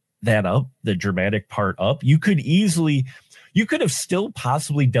that up, the dramatic part up. You could have still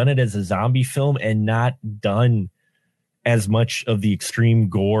possibly done it as a zombie film and not done as much of the extreme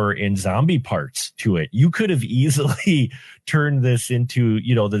gore and zombie parts to it. You could have easily turned this into,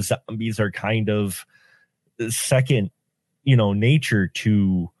 the zombies are kind of second, nature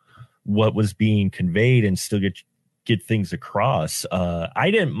to what was being conveyed and still get things across. I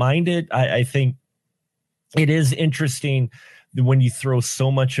didn't mind it. I think it is interesting when you throw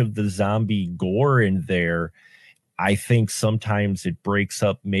so much of the zombie gore in there. I think sometimes it breaks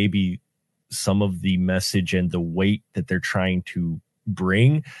up maybe some of the message and the weight that they're trying to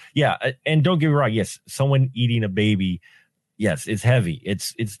bring. Yeah. And don't get me wrong. Yes. Someone eating a baby. Yes. It's heavy.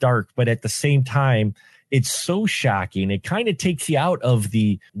 It's dark, but at the same time, it's so shocking. It kind of takes you out of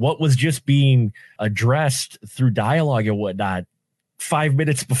what was just being addressed through dialogue and whatnot 5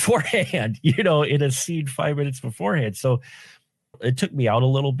 minutes beforehand, in a scene 5 minutes beforehand. So it took me out a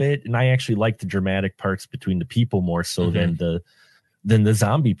little bit. And I actually liked the dramatic parts between the people more so than the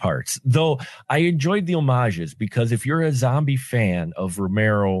zombie parts. Though I enjoyed the homages, because if you're a zombie fan of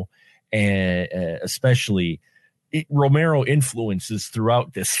Romero, and especially Romero influences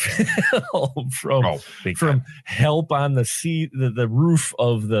throughout this film from Help on the roof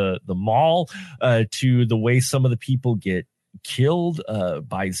of the mall to the way some of the people get killed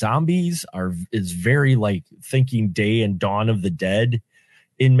by zombies is very like thinking Day and Dawn of the Dead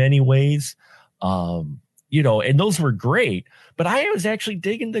in many ways. And those were great, but I was actually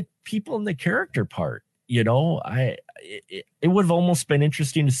digging the people in the character part. It would have almost been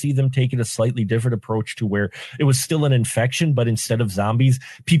interesting to see them taking a slightly different approach to where it was still an infection, but instead of zombies,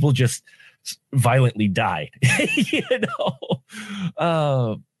 people just violently died,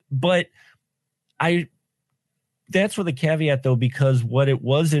 but that's with a caveat though, because what it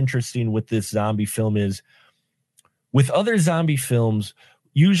was interesting with this zombie film is with other zombie films,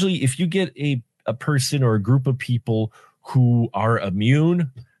 usually if you get a person or a group of people who are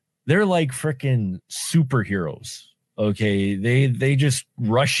immune, they're like freaking superheroes. Okay. They just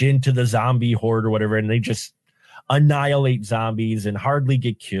rush into the zombie horde or whatever, and they just annihilate zombies and hardly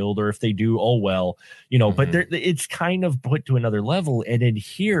get killed. Or if they do, oh, well, but it's kind of put to another level. And in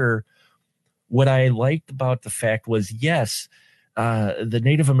here, what I liked about the fact was, yes, the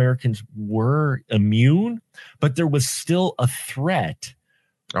Native Americans were immune, but there was still a threat.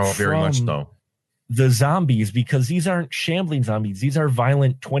 Oh, very much so. The zombies, because these aren't shambling zombies. These are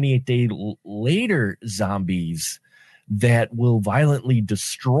violent 28 day later zombies that will violently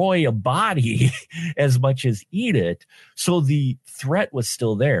destroy a body as much as eat it. So the threat was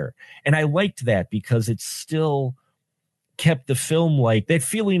still there. And I liked that because it still kept the film like that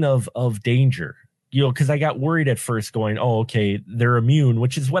feeling of danger. You know, because I got worried at first going, oh, okay, they're immune,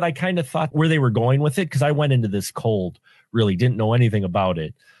 which is what I kind of thought where they were going with it, because I went into this cold, really didn't know anything about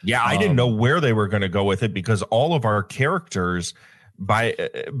it. Yeah, I didn't know where they were going to go with it, because all of our characters by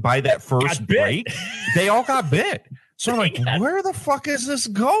that first break, they all got bit. So I'm like, where the fuck is this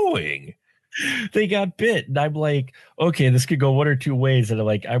going? They got bit. And I'm like, okay, this could go one or two ways. And I'm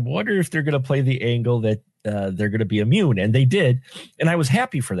like, I wonder if they're going to play the angle that they're going to be immune. And they did. And I was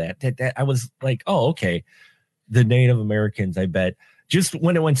happy for that. I was like, oh, okay. The Native Americans, I bet. Just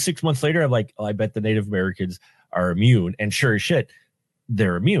when it went 6 months later, I'm like, oh, I bet the Native Americans are immune. And sure as shit,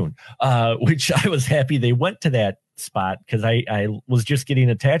 they're immune, which I was happy they went to that spot, because I was just getting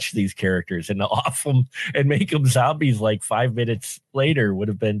attached to these characters, and to off them and make them zombies like 5 minutes later would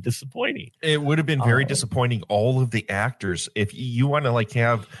have been disappointing. It would have been very disappointing. All of the actors, if you want to like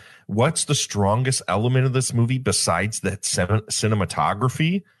have, what's the strongest element of this movie besides that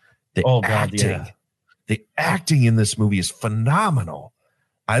cinematography? The acting. Yeah. The acting in this movie is phenomenal.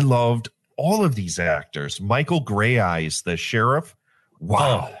 I loved all of these actors. Michael Greyeyes, the sheriff.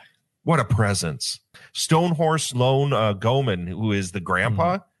 Wow. What a presence. Stonehorse Lone Goman, who is the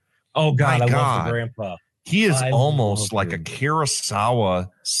grandpa. Oh, God, I love the grandpa. He is almost like a Kurosawa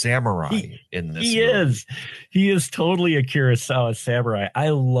samurai in this movie. He is totally a Kurosawa samurai. I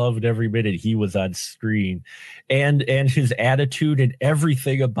loved every minute he was on screen, and his attitude and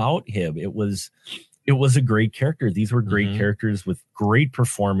everything about him. It was a great character. These were great characters with great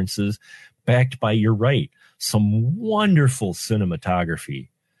performances, backed by, you're right, some wonderful cinematography.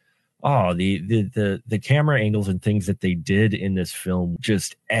 Oh, the camera angles and things that they did in this film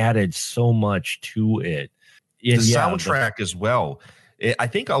just added so much to it. The soundtrack as well. I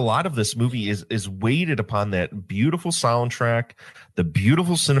think a lot of this movie is weighted upon that beautiful soundtrack, the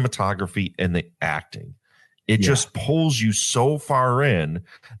beautiful cinematography, and the acting. It just pulls you so far in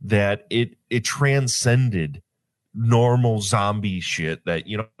that it transcended normal zombie shit that,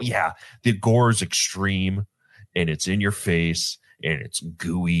 the gore is extreme and it's in your face and it's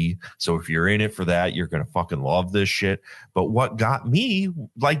gooey. So if you're in it for that, you're going to fucking love this shit. But what got me,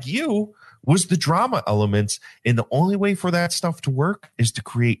 like you, was the drama elements. And the only way for that stuff to work is to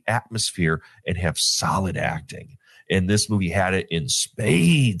create atmosphere and have solid acting. And this movie had it in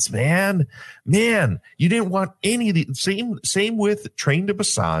spades, man. Man, you didn't want any of the same with Train to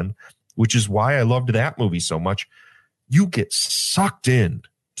Busan, which is why I loved that movie so much. You get sucked in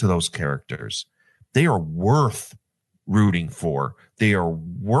to those characters. They are worth rooting for. They are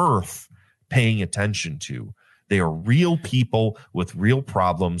worth paying attention to. They are real people with real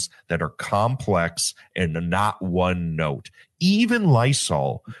problems that are complex and not one note. Even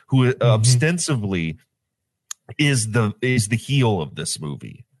Lysol, who ostensibly is the heel of this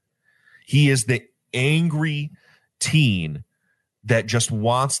movie. He is the angry teen that just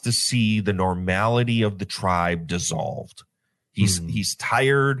wants to see the normality of the tribe dissolved. He's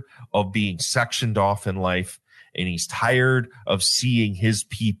tired of being sectioned off in life, and he's tired of seeing his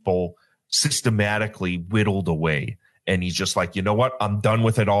people systematically whittled away. And he's just like, you know what? I'm done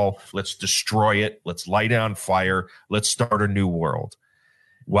with it all. Let's destroy it. Let's light it on fire. Let's start a new world.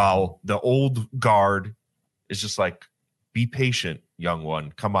 While the old guard is just like, be patient, young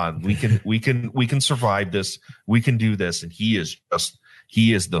one. Come on. We can survive this. We can do this. And he is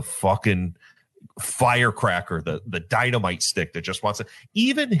the fucking firecracker, the dynamite stick that just wants it.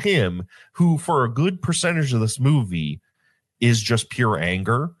 Even him, who for a good percentage of this movie is just pure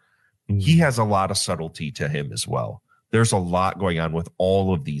anger, he has a lot of subtlety to him as well. There's a lot going on with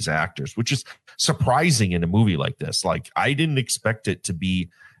all of these actors, which is surprising in a movie like this. Like, I didn't expect it to be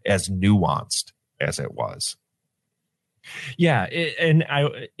as nuanced as it was. Yeah,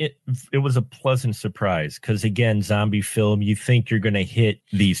 it was a pleasant surprise, because again, zombie film, you think you're going to hit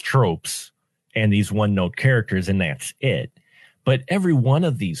these tropes and these one-note characters, and that's it. But every one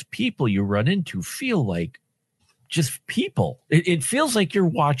of these people you run into feel like just people. It feels like you're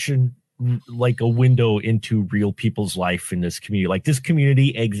watching like a window into real people's life in this community. Like, this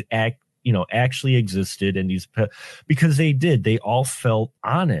community actually existed, and because they all felt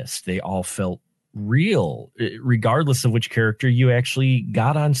honest. They all felt real, regardless of which character you actually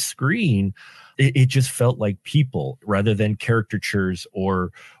got on screen. It just felt like people rather than caricatures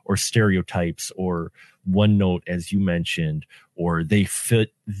or stereotypes or one note, as you mentioned, or they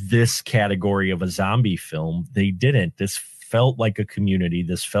fit this category of a zombie film. They didn't. This felt like a community.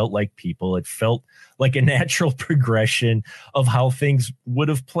 This felt like people. It felt like a natural progression of how things would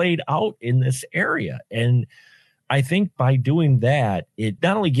have played out in this area. And I think by doing that, it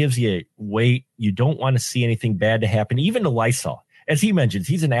not only gives you weight, you don't want to see anything bad to happen, even to Lysol. As he mentions,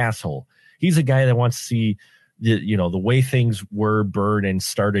 he's an asshole. He's a guy that wants to see the way things were burn and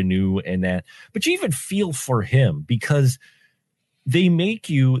start anew and that. But you even feel for him because they make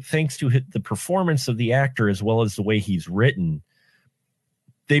you, thanks to the performance of the actor as well as the way he's written,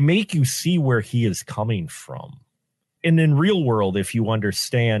 they make you see where he is coming from. And in real world, if you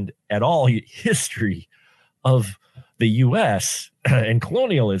understand at all history of the U.S. and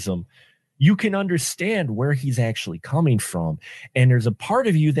colonialism, you can understand where he's actually coming from. And there's a part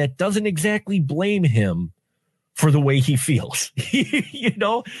of you that doesn't exactly blame him for the way he feels, but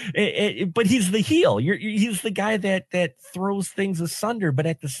he's the heel. He's the guy that throws things asunder. But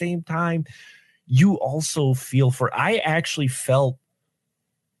at the same time, you also feel I actually felt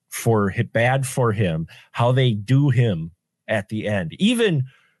bad for him, how they do him at the end, even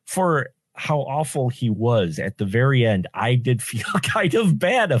for how awful he was at the very end. I did feel kind of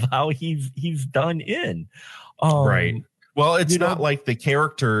bad of how he's done in. Right. Well, it's not like the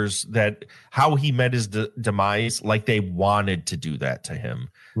characters how he met his demise, like they wanted to do that to him.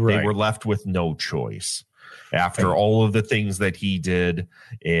 Right. They were left with no choice after all of the things that he did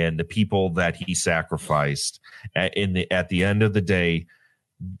and the people that he sacrificed. At the end of the day,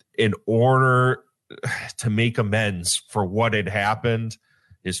 in order to make amends for what had happened,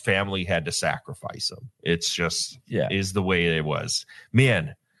 his family had to sacrifice him. It's just is the way it was.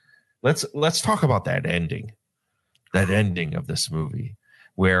 Man, let's talk about that ending. That ending of this movie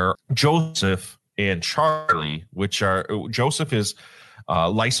where Joseph and Charlie, Joseph is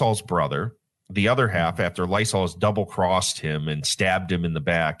Lysol's brother. The other half, after Lysol has double crossed him and stabbed him in the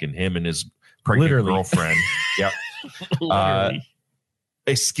back, and him and his pregnant girlfriend,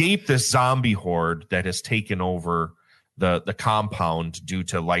 escape this zombie horde that has taken over the compound due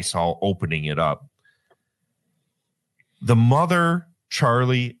to Lysol opening it up. The mother,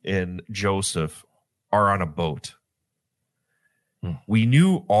 Charlie, and Joseph are on a boat. We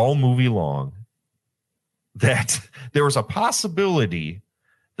knew all movie long that there was a possibility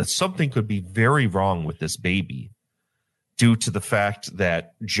that something could be very wrong with this baby due to the fact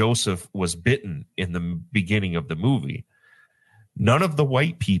that Joseph was bitten in the beginning of the movie. None of the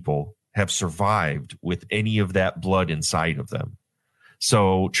white people have survived with any of that blood inside of them.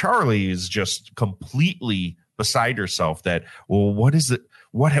 So Charlie is just completely beside herself that, well, what is it?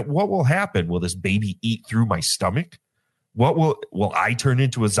 What will happen? Will this baby eat through my stomach? What will I turn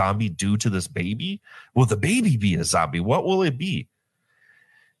into a zombie due to this baby? Will the baby be a zombie? What will it be?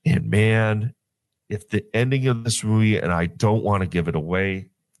 And man, if the ending of this movie, and I don't want to give it away,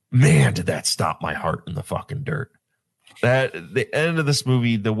 man, did that stop my heart in the fucking dirt. That the end of this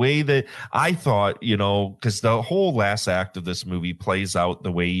movie, the way that I thought, because the whole last act of this movie plays out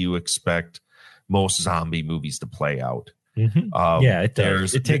the way you expect most zombie movies to play out. Mm-hmm. It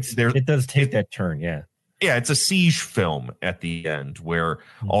does. It does take that turn. Yeah. Yeah, it's a siege film at the end where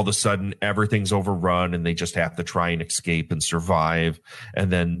all of a sudden everything's overrun and they just have to try and escape and survive.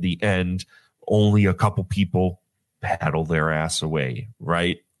 And then the end, only a couple people paddle their ass away,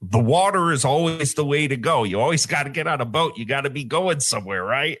 right? The water is always the way to go. You always got to get on a boat. You got to be going somewhere,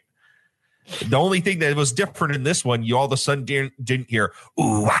 right? The only thing that was different in this one, you all of a sudden didn't hear,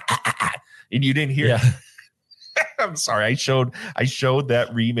 ooh, and you didn't hear. Yeah. I'm sorry. I showed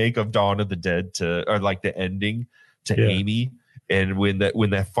that remake of Dawn of the Dead the ending to Amy, and when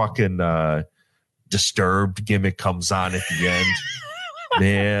that fucking Disturbed gimmick comes on at the end,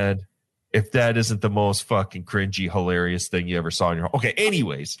 man, if that isn't the most fucking cringy, hilarious thing you ever saw in your okay.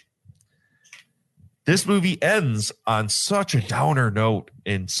 Anyways, this movie ends on such a downer note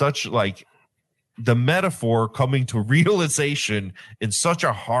and such like the metaphor coming to realization in such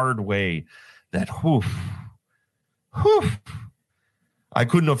a hard way that I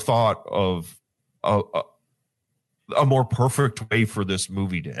couldn't have thought of a more perfect way for this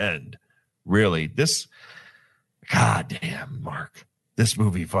movie to end. Really, goddamn, Mark, this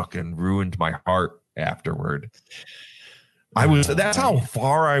movie fucking ruined my heart afterward. That's how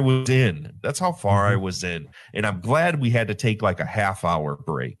far I was in. And I'm glad we had to take like a half-hour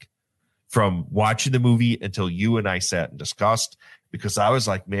break from watching the movie until you and I sat and discussed, because I was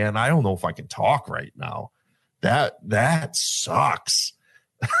like, man, I don't know if I can talk right now. That sucks.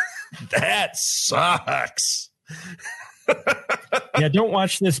 That sucks. Yeah, don't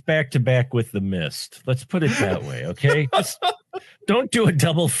watch this back to back with The Mist. Let's put it that way, okay? Just don't do a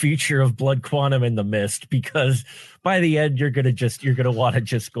double feature of Blood Quantum and The Mist, because by the end you're gonna want to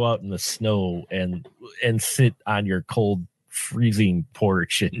just go out in the snow and sit on your cold, freezing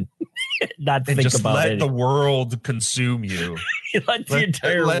porch and not think just about let it. the world consume you. let the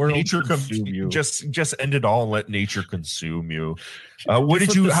entire world nature consume you. Just end it all and let nature consume you. How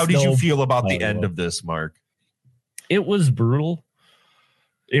did you feel about the end of this, Mark? It was brutal.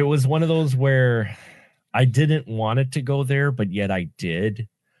 It was one of those where I didn't want it to go there, but yet I did.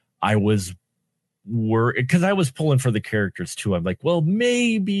 I was worried because I was pulling for the characters too. I'm like, well,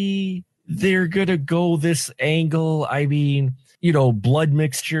 maybe they're gonna go this angle. I mean, blood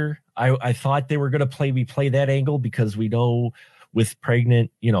mixture. I thought they were gonna play that angle because we know with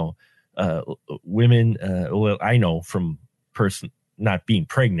pregnant, women. Well, I know from person not being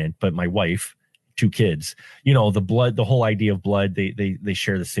pregnant, but my wife, 2 kids. The blood, the whole idea of blood. They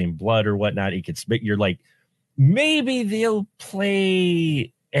share the same blood or whatnot. It gets, you're like, maybe they'll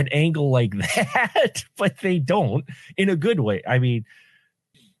play an angle like that, but they don't in a good way. I mean,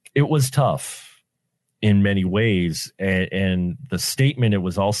 it was tough in many ways. And the statement it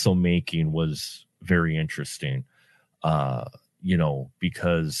was also making was very interesting,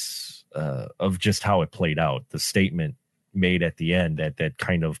 because of just how it played out. The statement made at the end, at that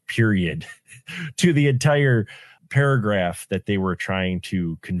kind of period to the entire paragraph that they were trying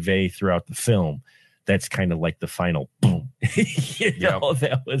to convey throughout the film. That's kind of like the final boom. That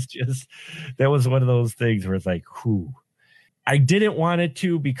was one of those things where it's like, whew. I didn't want it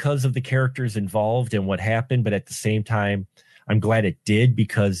to because of the characters involved and what happened, but at the same time, I'm glad it did,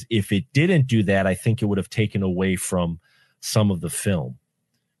 because if it didn't do that, I think it would have taken away from some of the film.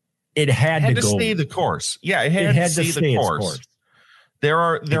 It had to stay the course. Yeah, it had to stay the course. There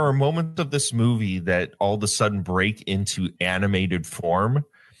are moments of this movie that all of a sudden break into animated form.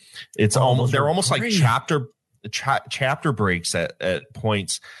 They're almost like chapter breaks at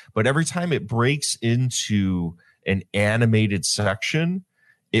points, but every time it breaks into an animated section,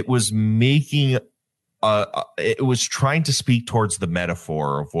 it was making it was trying to speak towards the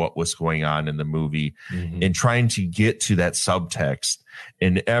metaphor of what was going on in the movie, and trying to get to that subtext.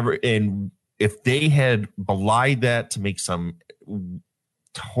 And if they had belied that to make some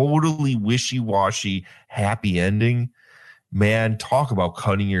totally wishy-washy happy ending, man, talk about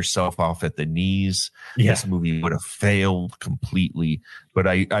cutting yourself off at the knees. Yeah. This movie would have failed completely. But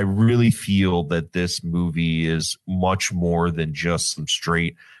I really feel that this movie is much more than just some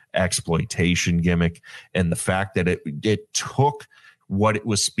straight exploitation gimmick. And the fact that it took what it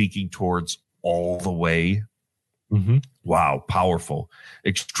was speaking towards all the way. Wow, powerful,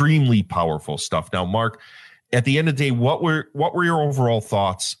 extremely powerful stuff. Now, Mark, at the end of the day, what were your overall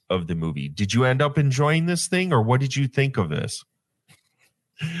thoughts of the movie? Did you end up enjoying this thing, or what did you think of this?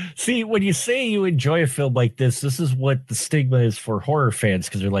 See, when you say you enjoy a film like this is what the stigma is for horror fans,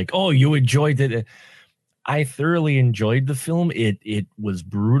 because they're like, oh, you enjoyed it. I thoroughly enjoyed the film. It was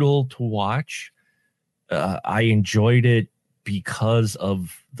brutal to watch. I enjoyed it because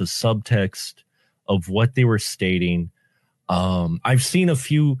of the subtext of what they were stating. I've seen a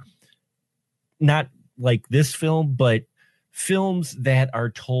few, not like this film, but films that are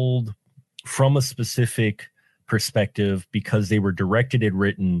told from a specific perspective because they were directed and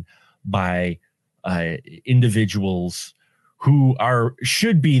written by individuals who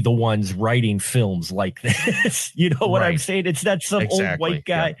should be the ones writing films like this. You know what I'm saying? It's not some old white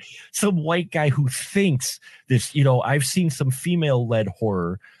guy, some white guy who thinks this. I've seen some female-led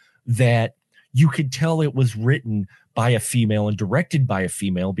horror that you could tell it was written by a female and directed by a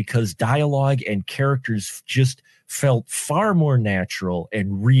female, because dialogue and characters just felt far more natural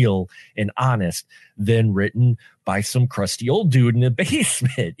and real and honest than written by some crusty old dude in the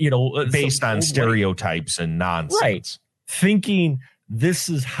basement, based on stereotypes and nonsense. Right. Thinking this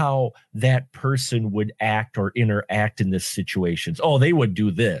is how that person would act or interact in this situations. Oh, they would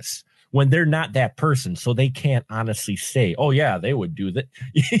do this, when they're not that person. So they can't honestly say, oh yeah, they would do that.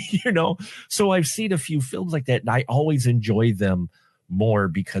 So I've seen a few films like that, and I always enjoy them more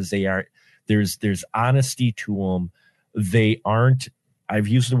because there's honesty to them. They aren't, I've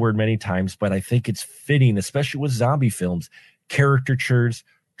used the word many times, but I think it's fitting, especially with zombie films, caricatures,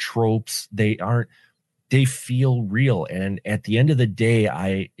 tropes. They feel real. And at the end of the day,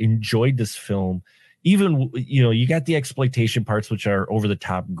 I enjoyed this film. Even, you got the exploitation parts, which are over the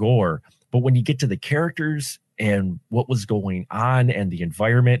top gore, but when you get to the characters and what was going on and the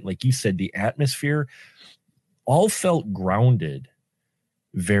environment, like you said, the atmosphere, all felt grounded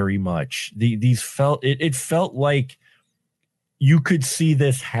very much. It felt like you could see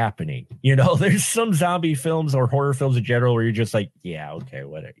this happening. There's some zombie films or horror films in general where you're just like, yeah, okay,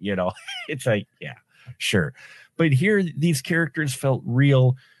 whatever, it's like, yeah, sure. But here, these characters felt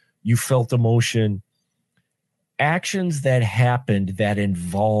real. You felt emotion. Actions that happened that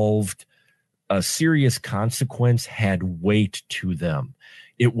involved a serious consequence had weight to them.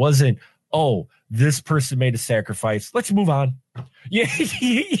 It wasn't, oh, this person made a sacrifice, let's move on. Yeah,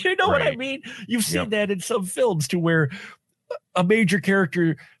 you know what I mean? You've seen that in some films to where a major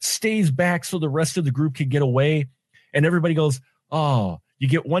character stays back so the rest of the group can get away, and everybody goes, oh, you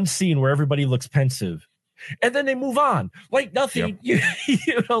get one scene where everybody looks pensive, and then they move on like nothing. You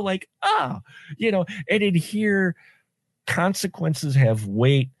know, like, you know, and in here, consequences have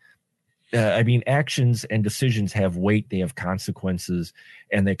weight. Actions and decisions have weight. They have consequences,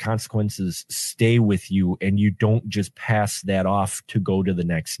 and the consequences stay with you, and you don't just pass that off to go to the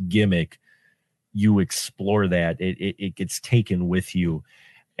next gimmick. You explore that. It gets taken with you.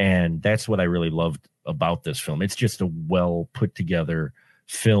 And that's what I really loved about this film. It's just a well put together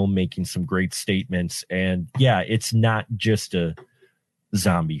film making some great statements. And yeah, it's not just a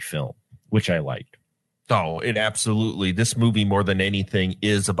zombie film, which I liked. Oh, it absolutely. This movie, more than anything,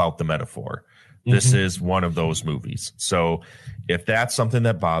 is about the metaphor. This is one of those movies. So if that's something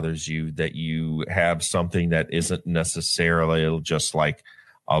that bothers you, that you have something that isn't necessarily just like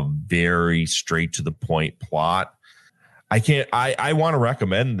a very straight to the point plot, I want to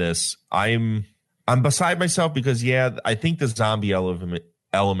recommend this. I'm beside myself because, I think the zombie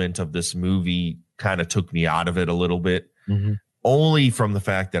element of this movie kind of took me out of it a little bit. Only from the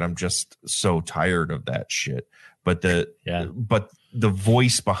fact that I'm just so tired of that shit. But the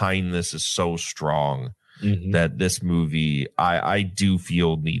voice behind this is so strong that this movie, I do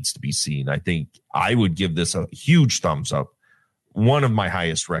feel needs to be seen. I think I would give this a huge thumbs up. One of my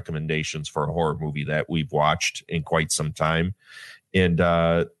highest recommendations for a horror movie that we've watched in quite some time. And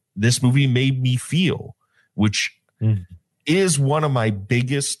this movie made me feel, which is one of my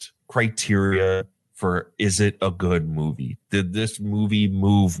biggest criteria for, is it a good movie? Did this movie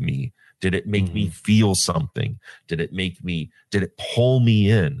move me? Did it make me feel something? Did it pull me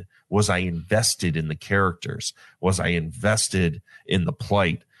in? Was I invested in the characters? Was I invested in the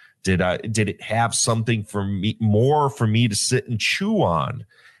plight? Did it have something more for me to sit and chew on?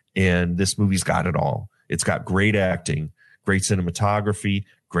 And this movie's got it all. It's got great acting, great cinematography,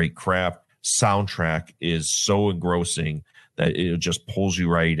 great craft. Soundtrack is so engrossing that it just pulls you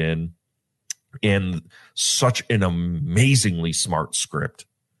right in. And such an amazingly smart script.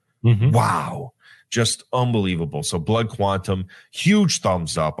 Wow. Just unbelievable. So Blood Quantum, huge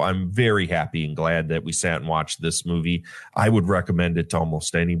thumbs up. I'm very happy and glad that we sat and watched this movie. I would recommend it to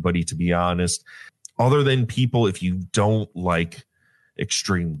almost anybody, to be honest. Other than people, if you don't like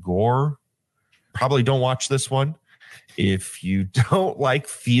extreme gore, probably don't watch this one. If you don't like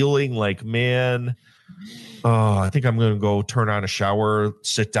feeling like, man, I think I'm going to go turn on a shower,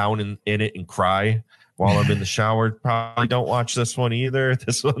 sit down in it and cry while I'm in the shower, probably don't watch this one either.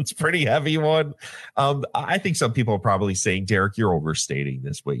 This one's pretty heavy one. I think some people are probably saying, Derek, you're overstating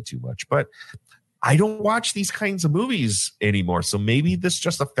this way too much, but I don't watch these kinds of movies anymore. So maybe this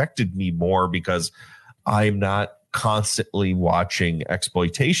just affected me more because I'm not constantly watching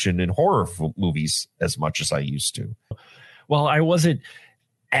exploitation in horror movies as much as I used to. Well, I wasn't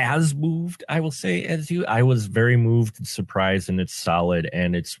as moved, I will say, as you. I was very moved and surprised, and it's solid.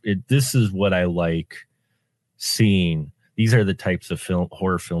 And this is what I like seeing. These are the types of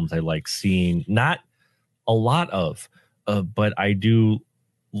horror films I like seeing. Not a lot of, but I do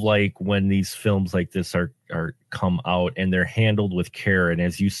like when these films like this are come out and they're handled with care. And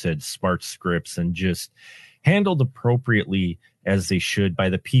as you said, smart scripts and just handled appropriately as they should by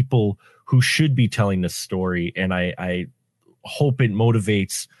the people who should be telling the story. And I hope it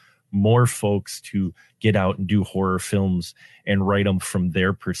motivates more folks to get out and do horror films and write them from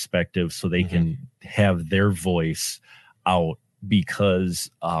their perspective so they can have their voice out,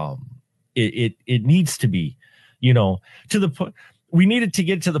 because it needs to be, to the point. We needed to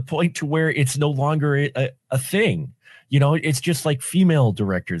get to the point to where it's no longer a thing. It's just like female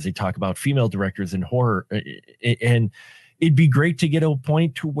directors. They talk about female directors in horror, and it'd be great to get to a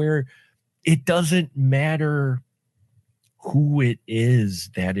point to where it doesn't matter who it is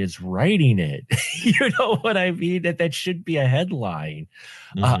that is writing it. You know what I mean? That should be a headline.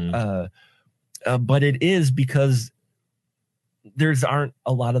 But it is, because there's aren't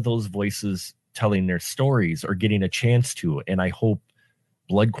a lot of those voices telling their stories or getting a chance to. And I hope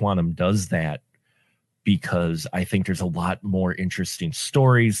Blood Quantum does that, because I think there's a lot more interesting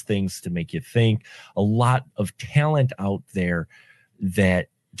stories, things to make you think, a lot of talent out there that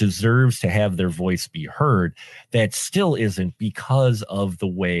deserves to have their voice be heard, that still isn't, because of the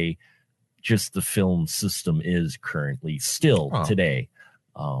way just the film system is currently still today.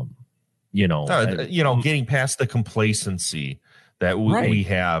 Getting past the complacency that we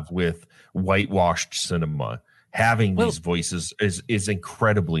have with whitewashed cinema, having these voices is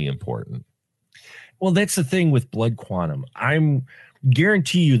incredibly important. Well, that's the thing with Blood Quantum. I'm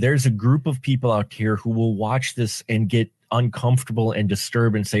guarantee you there's a group of people out here who will watch this and get uncomfortable and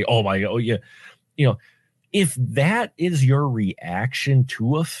disturbed and say, oh my, oh yeah. You know, if that is your reaction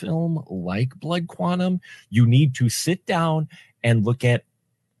to a film like Blood Quantum, you need to sit down and look at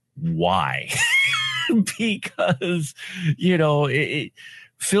why. Because, you know,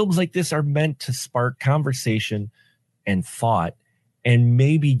 films like this are meant to spark conversation and thought and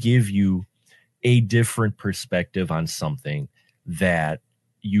maybe give you a different perspective on something that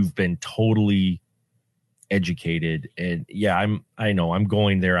you've been totally educated. And yeah, I know I'm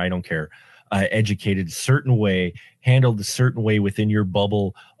going there. I don't care. Educated a certain way, handled a certain way within your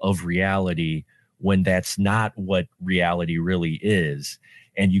bubble of reality when that's not what reality really is.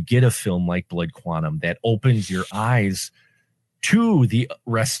 And you get a film like Blood Quantum that opens your eyes to the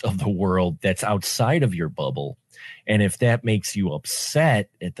rest of the world that's outside of your bubble. And if that makes you upset,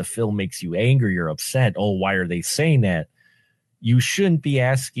 if the film makes you angry, you're upset, oh, why are they saying that? You shouldn't be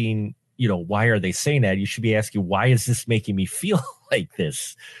asking, you know, why are they saying that? You should be asking, why is this making me feel like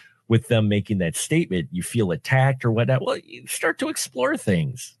this? With them making that statement, you feel attacked or whatnot. Well, you start to explore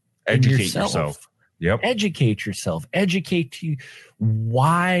things. Educate yourself. Yep. Educate yourself. Educate you.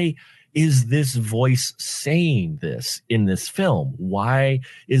 Why is this voice saying this in this film? Why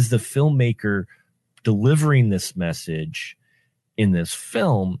is the filmmaker delivering this message in this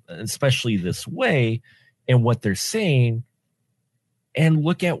film, especially this way, and what they're saying? And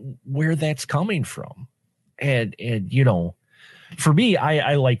look at where that's coming from. And you know, for me,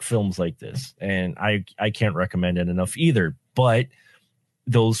 I like films like this, and I can't recommend it enough either. But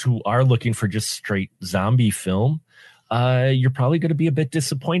those who are looking for just straight zombie film, you're probably going to be a bit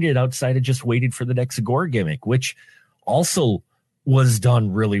disappointed outside of just waiting for the next gore gimmick, which also was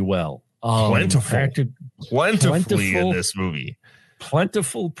done really well. Plentifully in this movie.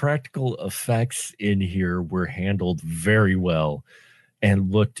 Plentiful practical effects in here were handled very well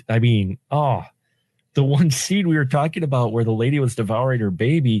and looked, I mean, the one scene we were talking about where the lady was devouring her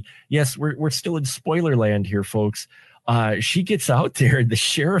baby. Yes, we're still in spoiler land here, folks. She gets out there and the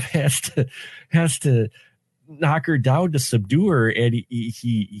sheriff has to knock her down to subdue her, and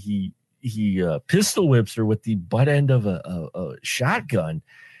he pistol whips her with the butt end of a shotgun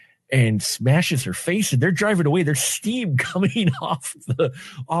and smashes her face, and they're driving away. There's steam coming off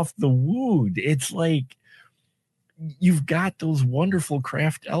the wound. It's like you've got those wonderful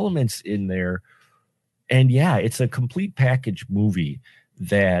craft elements in there. And yeah, it's a complete package movie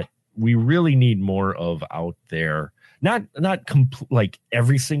that we really need more of out there. Not like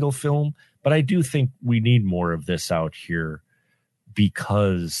every single film, but I do think we need more of this out here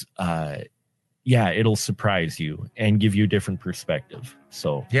because, it'll surprise you and give you a different perspective.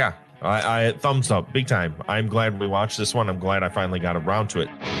 So yeah, I thumbs up big time. I'm glad we watched this one. I'm glad I finally got around to it.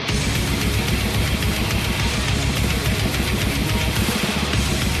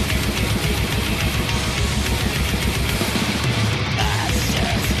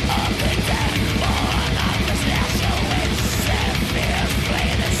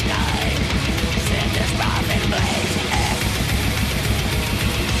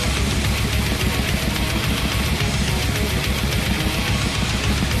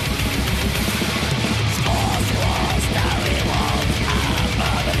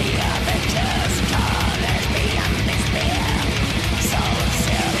 Yeah.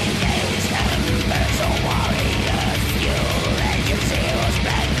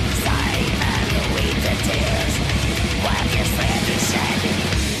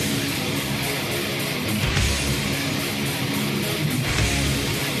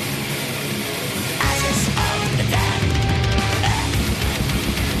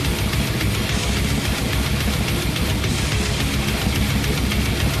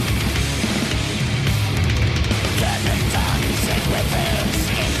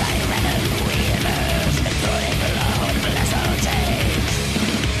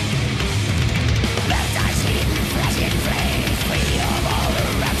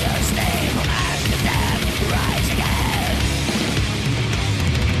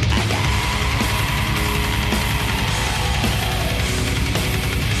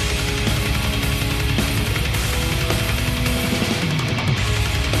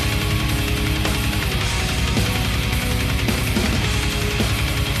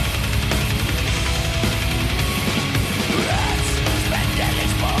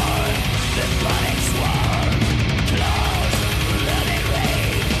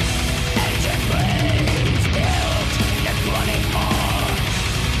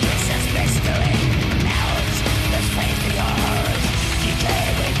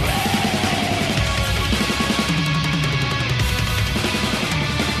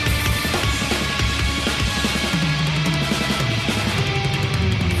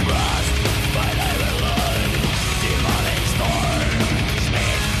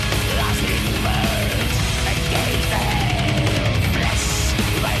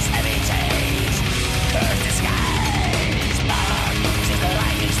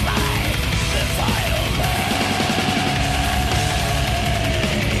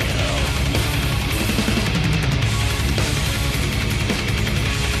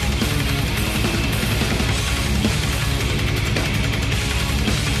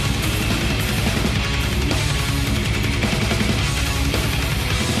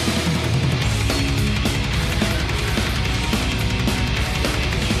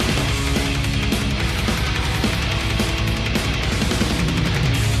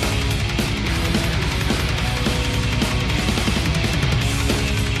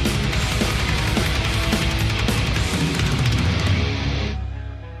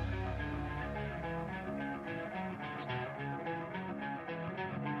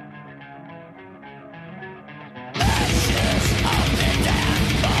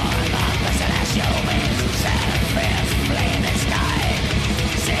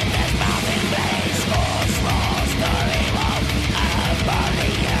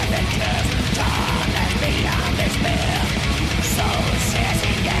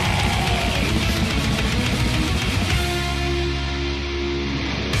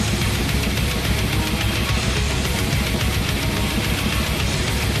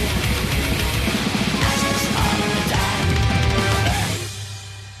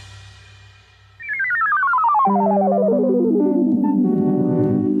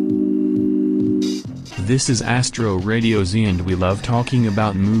 This is Astro Radio Z and we love talking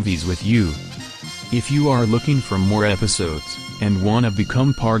about movies with you. If you are looking for more episodes, and want to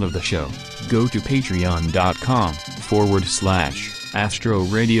become part of the show, go to patreon.com/Astro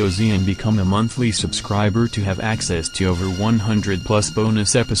Radio Z and become a monthly subscriber to have access to over 100 plus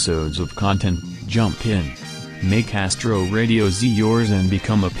bonus episodes of content. Jump in. Make Astro Radio Z yours and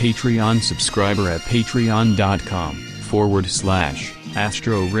become a Patreon subscriber at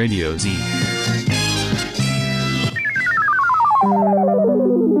patreon.com/Astro Radio Z.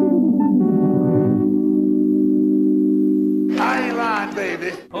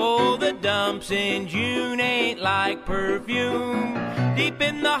 Oh, the dumps in June ain't like perfume, deep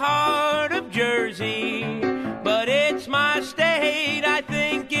in the heart of Jersey. But it's my state, I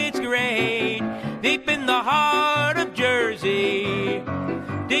think it's great, deep in the heart of Jersey.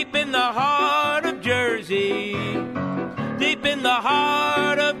 Deep in the heart of Jersey. Deep in the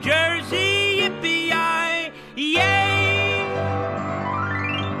heart of Jersey, yippee-yi, yay!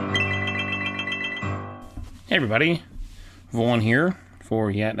 Hey everybody, Vaughn here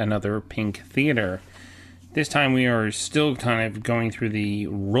for yet another Pink Theater. This time we are still kind of going through the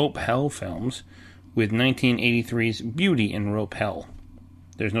Rope Hell films with 1983's Beauty in Rope Hell.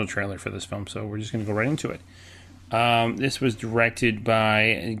 There's no trailer for this film, so we're just going to go right into it. This was directed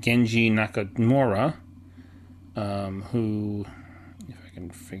by Genji Nakamura, who, if I can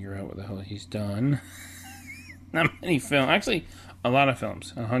figure out what the hell he's done, not many films, actually a lot of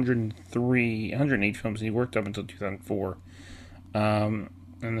films, 108 films he worked up until 2004. And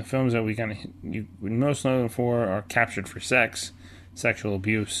the films that we kind of most know them for are Captured for Sex, Sexual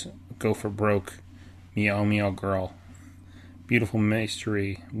Abuse, Go for Broke, Meow Meow Girl, Beautiful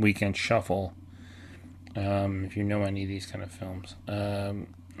Mystery, Weekend Shuffle. If you know any of these kind of films,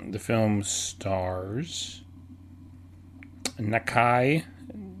 the film stars Nakai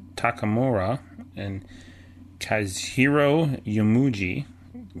Takamura and Kazuhiro Yomuji,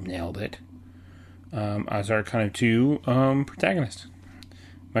 nailed it, as our kind of two protagonists.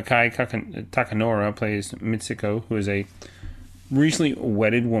 Makai Takanora plays Mitsuko, who is a recently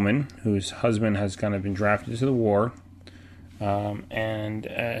wedded woman whose husband has kind of been drafted to the war. And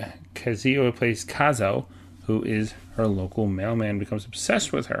Kazuo plays Kazo, who is her local mailman, becomes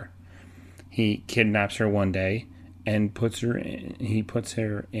obsessed with her. He kidnaps her one day and puts her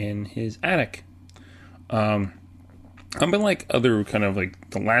in his attic. Unlike other kind of like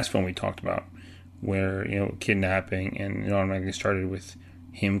the last film we talked about, where, you know, kidnapping and it automatically started with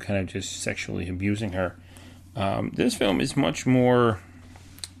him kind of just sexually abusing her. This film is much more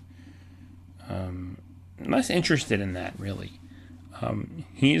less interested in that, really.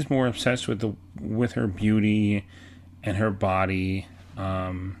 He is more obsessed with her beauty and her body,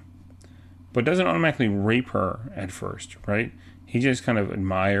 but doesn't automatically rape her at first, right? He just kind of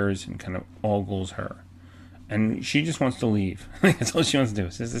admires and kind of ogles her, and she just wants to leave. That's all she wants to do,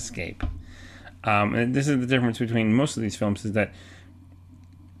 is just escape. And this is the difference between most of these films, is that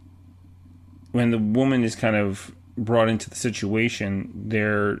when the woman is kind of brought into the situation,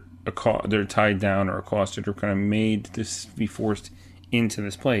 they're tied down or accosted or kind of made to be forced into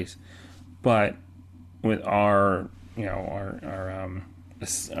this place. But with our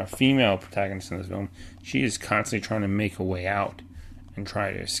female protagonist in this film, she is constantly trying to make a way out and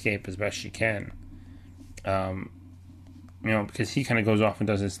try to escape as best she can. Because he kind of goes off and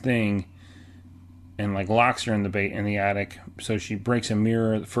does his thing and like locks her in the attic. So she breaks a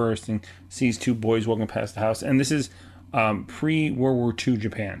mirror first and sees two boys walking past the house. And this is pre-World War II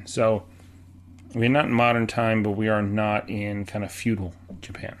Japan. So we're not in modern time, but we are not in kind of feudal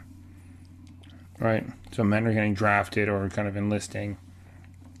Japan. Right? So men are getting drafted or kind of enlisting.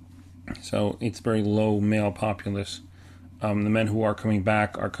 So it's very low male populace. The men who are coming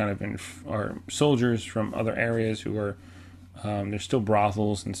back are kind of are soldiers from other areas who are, there's still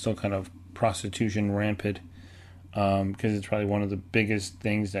brothels and still kind of prostitution rampant, because it's probably one of the biggest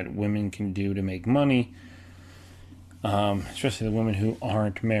things that women can do to make money, especially the women who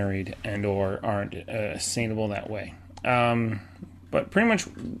aren't married and or aren't sustainable that way. But pretty much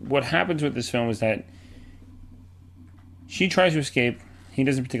what happens with this film is that she tries to escape. he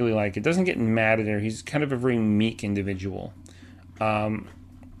doesn't particularly like it. Doesn't get mad at her. He's kind of a very meek individual. And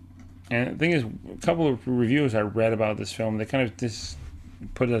the thing is, a couple of reviews I read about this film, they kind of just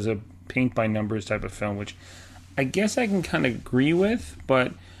put it as a paint by numbers type of film, which I guess I can kind of agree with,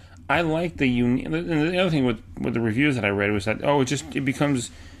 but I like the other thing with the reviews that I read was that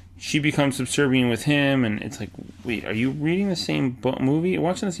she becomes subservient with him, and it's like, wait, are you reading the same movie,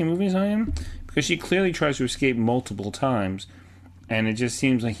 watching the same movie as I am? Because she clearly tries to escape multiple times, and it just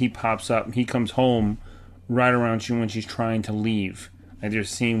seems like he pops up, he comes home right around when she's trying to leave. Like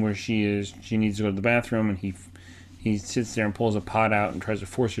there's a scene where she needs to go to the bathroom, and he sits there and pulls a pot out and tries to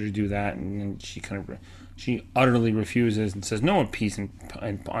force her to do that, and then she utterly refuses and says, no one pees in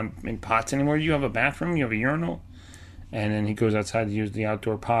pots anymore. You have a bathroom, you have a urinal. And then he goes outside to use the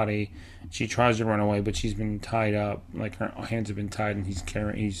outdoor potty. She tries to run away, but she's been tied up, like her hands have been tied, and he's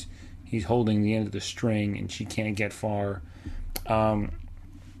holding the end of the string, and she can't get far.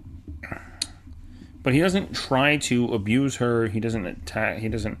 But he doesn't try to abuse her. He doesn't attack. He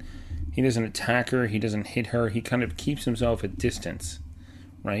doesn't attack her. He doesn't hit her. He kind of keeps himself at distance,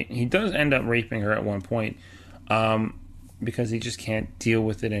 right? He does end up raping her at one point, because he just can't deal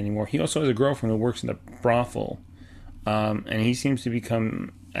with it anymore. He also has a girlfriend who works in the brothel, and he seems to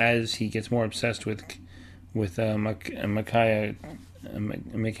become, as he gets more obsessed with Mikaya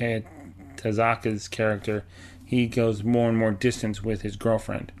Tazaka's character, he goes more and more distance with his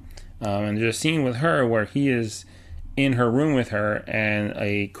girlfriend. And there's a scene with her where he is in her room with her, and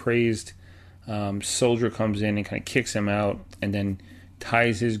a crazed soldier comes in and kind of kicks him out, and then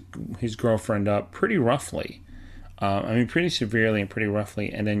ties his girlfriend up pretty roughly. Pretty severely and pretty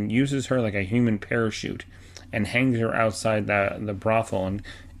roughly, and then uses her like a human parachute and hangs her outside the brothel and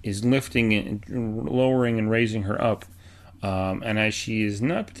is lifting and lowering and raising her up. And as she is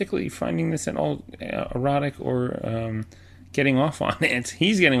not particularly finding this at all erotic or getting off on it,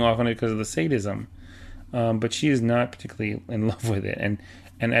 he's getting off on it because of the sadism. But she is not particularly in love with it.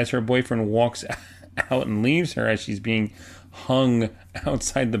 And as her boyfriend walks out and leaves her as she's being hung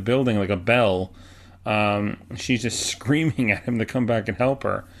outside the building like a bell, she's just screaming at him to come back and help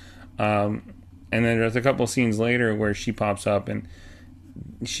her. And then there's a couple scenes later where she pops up and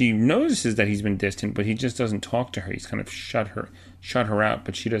she notices that he's been distant, but he just doesn't talk to her. He's kind of shut her out,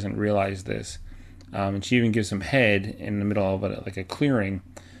 but she doesn't realize this. And she even gives him head in the middle of like a clearing.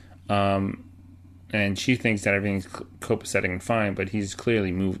 And she thinks that everything's copacetic and fine, but he's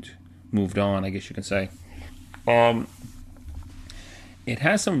clearly moved on, I guess you can say. It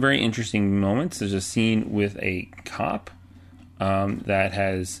has some very interesting moments. There's a scene with a cop that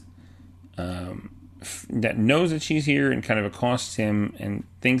has that knows that she's here and kind of accosts him and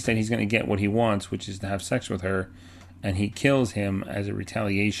thinks that he's going to get what he wants, which is to have sex with her, and he kills him as a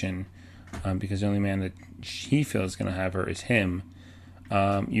retaliation because the only man that he feels is going to have her is him.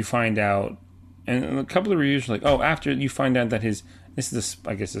 You find out, and a couple of reviews are like, oh, after you find out that this is,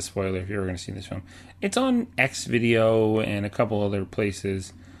 I guess, a spoiler if you're ever going to see this film. It's on X Video and a couple other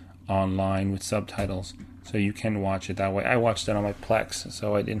places online with subtitles, so you can watch it that way. I watched it on my Plex,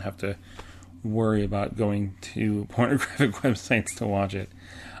 so I didn't have to worry about going to pornographic websites to watch it.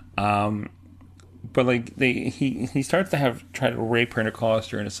 But like he starts to try to rape her and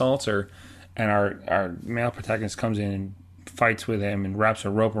accost her and assaults her, and our male protagonist comes in and fights with him and wraps a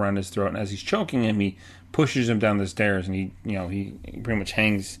rope around his throat, and as he's choking him, he pushes him down the stairs, and he pretty much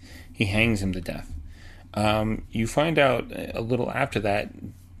hangs him to death. You find out a little after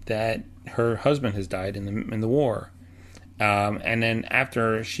that her husband has died in the war. And then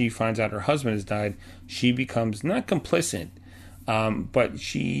after she finds out her husband has died, she becomes not complicit, but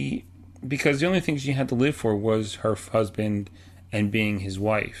because the only thing she had to live for was her husband and being his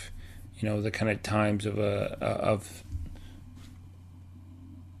wife. The kind of times of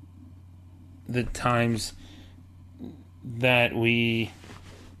the times that we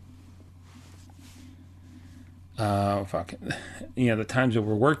the times that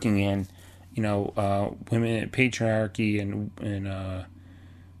we're working in, women, patriarchy, and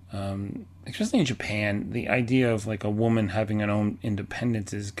especially in Japan, the idea of like a woman having her own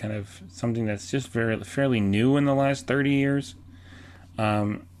independence is kind of something that's just fairly new in the last 30 years.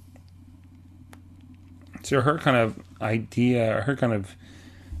 So her kind of idea, her kind of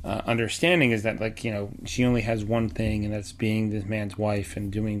understanding is that, like, she only has one thing, and that's being this man's wife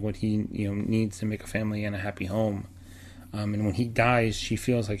and doing what he needs to make a family and a happy home. And when he dies, she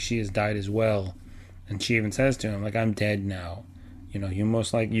feels like she has died as well, and she even says to him, like, I'm dead now. You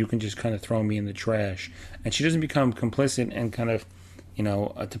can just kind of throw me in the trash. And she doesn't become complicit and kind of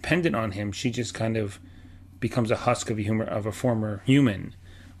dependent on him. She just kind of becomes a husk of a former human.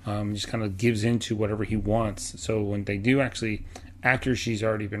 Just kind of gives into whatever he wants. So when they do actually after she's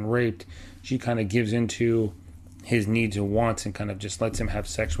already been raped, she kind of gives into his needs and wants and kind of just lets him have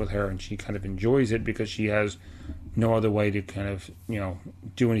sex with her, and she kind of enjoys it because she has no other way to kind of,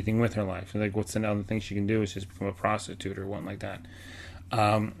 do anything with her life. Like, what's another thing she can do is just become a prostitute or one like that.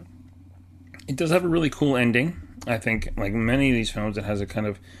 It does have a really cool ending. I think, like many of these films, it has a kind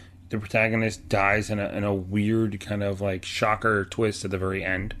of, the protagonist dies in a weird kind of like shocker twist at the very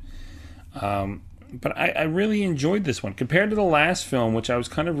end. But I really enjoyed this one compared to the last film, which I was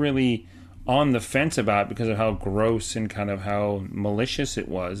kind of really on the fence about because of how gross and kind of how malicious it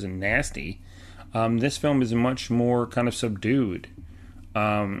was and nasty. This film is much more kind of subdued.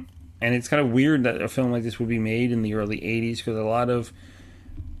 And it's kind of weird that a film like this would be made in the early 80s because a lot of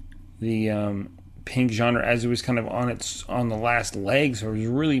the pink genre, as it was kind of on the last legs, or was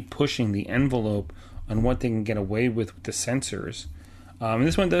really pushing the envelope on what they can get away with the censors. And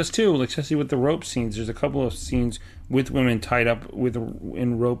this one does too, like, especially with the rope scenes. There's a couple of scenes with women tied up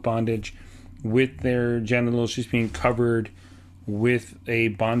in rope bondage with their genitals just being covered with a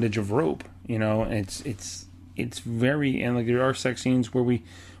bondage of rope, and it's very, and like there are sex scenes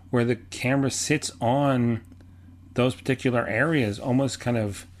where the camera sits on those particular areas, almost kind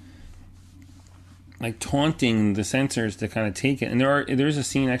of like taunting the censors to kind of take it. And there's a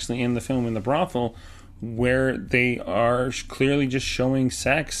scene actually in the film in the brothel where they are clearly just showing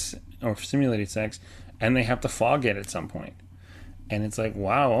sex or simulated sex, and they have to fog it at some point. And it's like,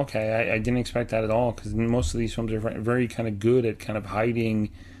 wow, okay, I didn't expect that at all, because most of these films are very kind of good at kind of hiding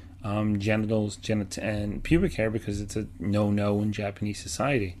genitals and pubic hair because it's a no-no in Japanese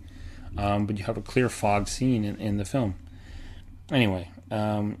society. But you have a clear fog scene in the film. Anyway,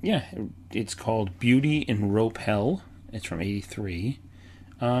 it's called Beauty in Rope Hell. It's from '83.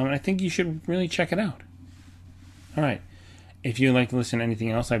 And I think you should really check it out. All right. If you'd like to listen to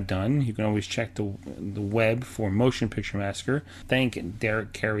anything else I've done, you can always check the web for Motion Picture Massacre. Thank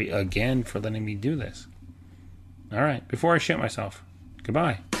Derek Carey again for letting me do this. All right. Before I shit myself,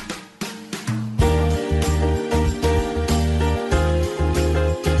 goodbye.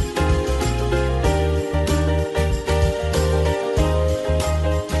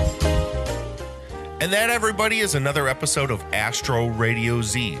 And that, everybody, is another episode of Astro Radio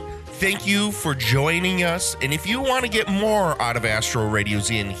Z. Thank you for joining us. And if you want to get more out of Astro Radio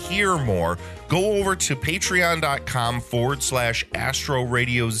Z and hear more, go over to patreon.com/Astro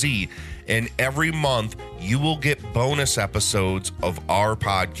Radio Z. And every month, you will get bonus episodes of our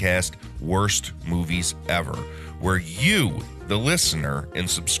podcast, Worst Movies Ever, where you, the listener and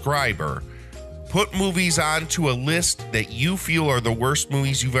subscriber, put movies onto a list that you feel are the worst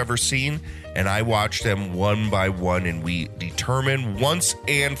movies you've ever seen, and I watch them one by one, and we determine once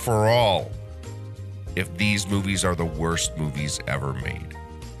and for all if these movies are the worst movies ever made.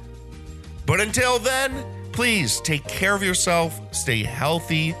 But until then, please take care of yourself, stay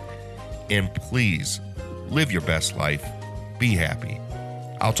healthy, and please live your best life. Be happy.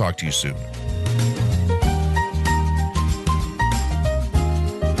 I'll talk to you soon.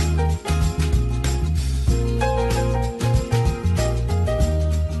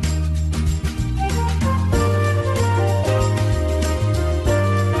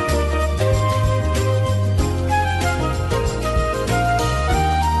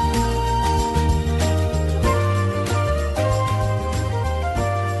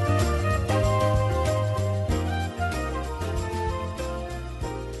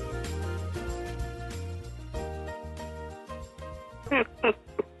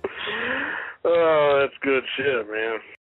 Oh, that's good shit, man.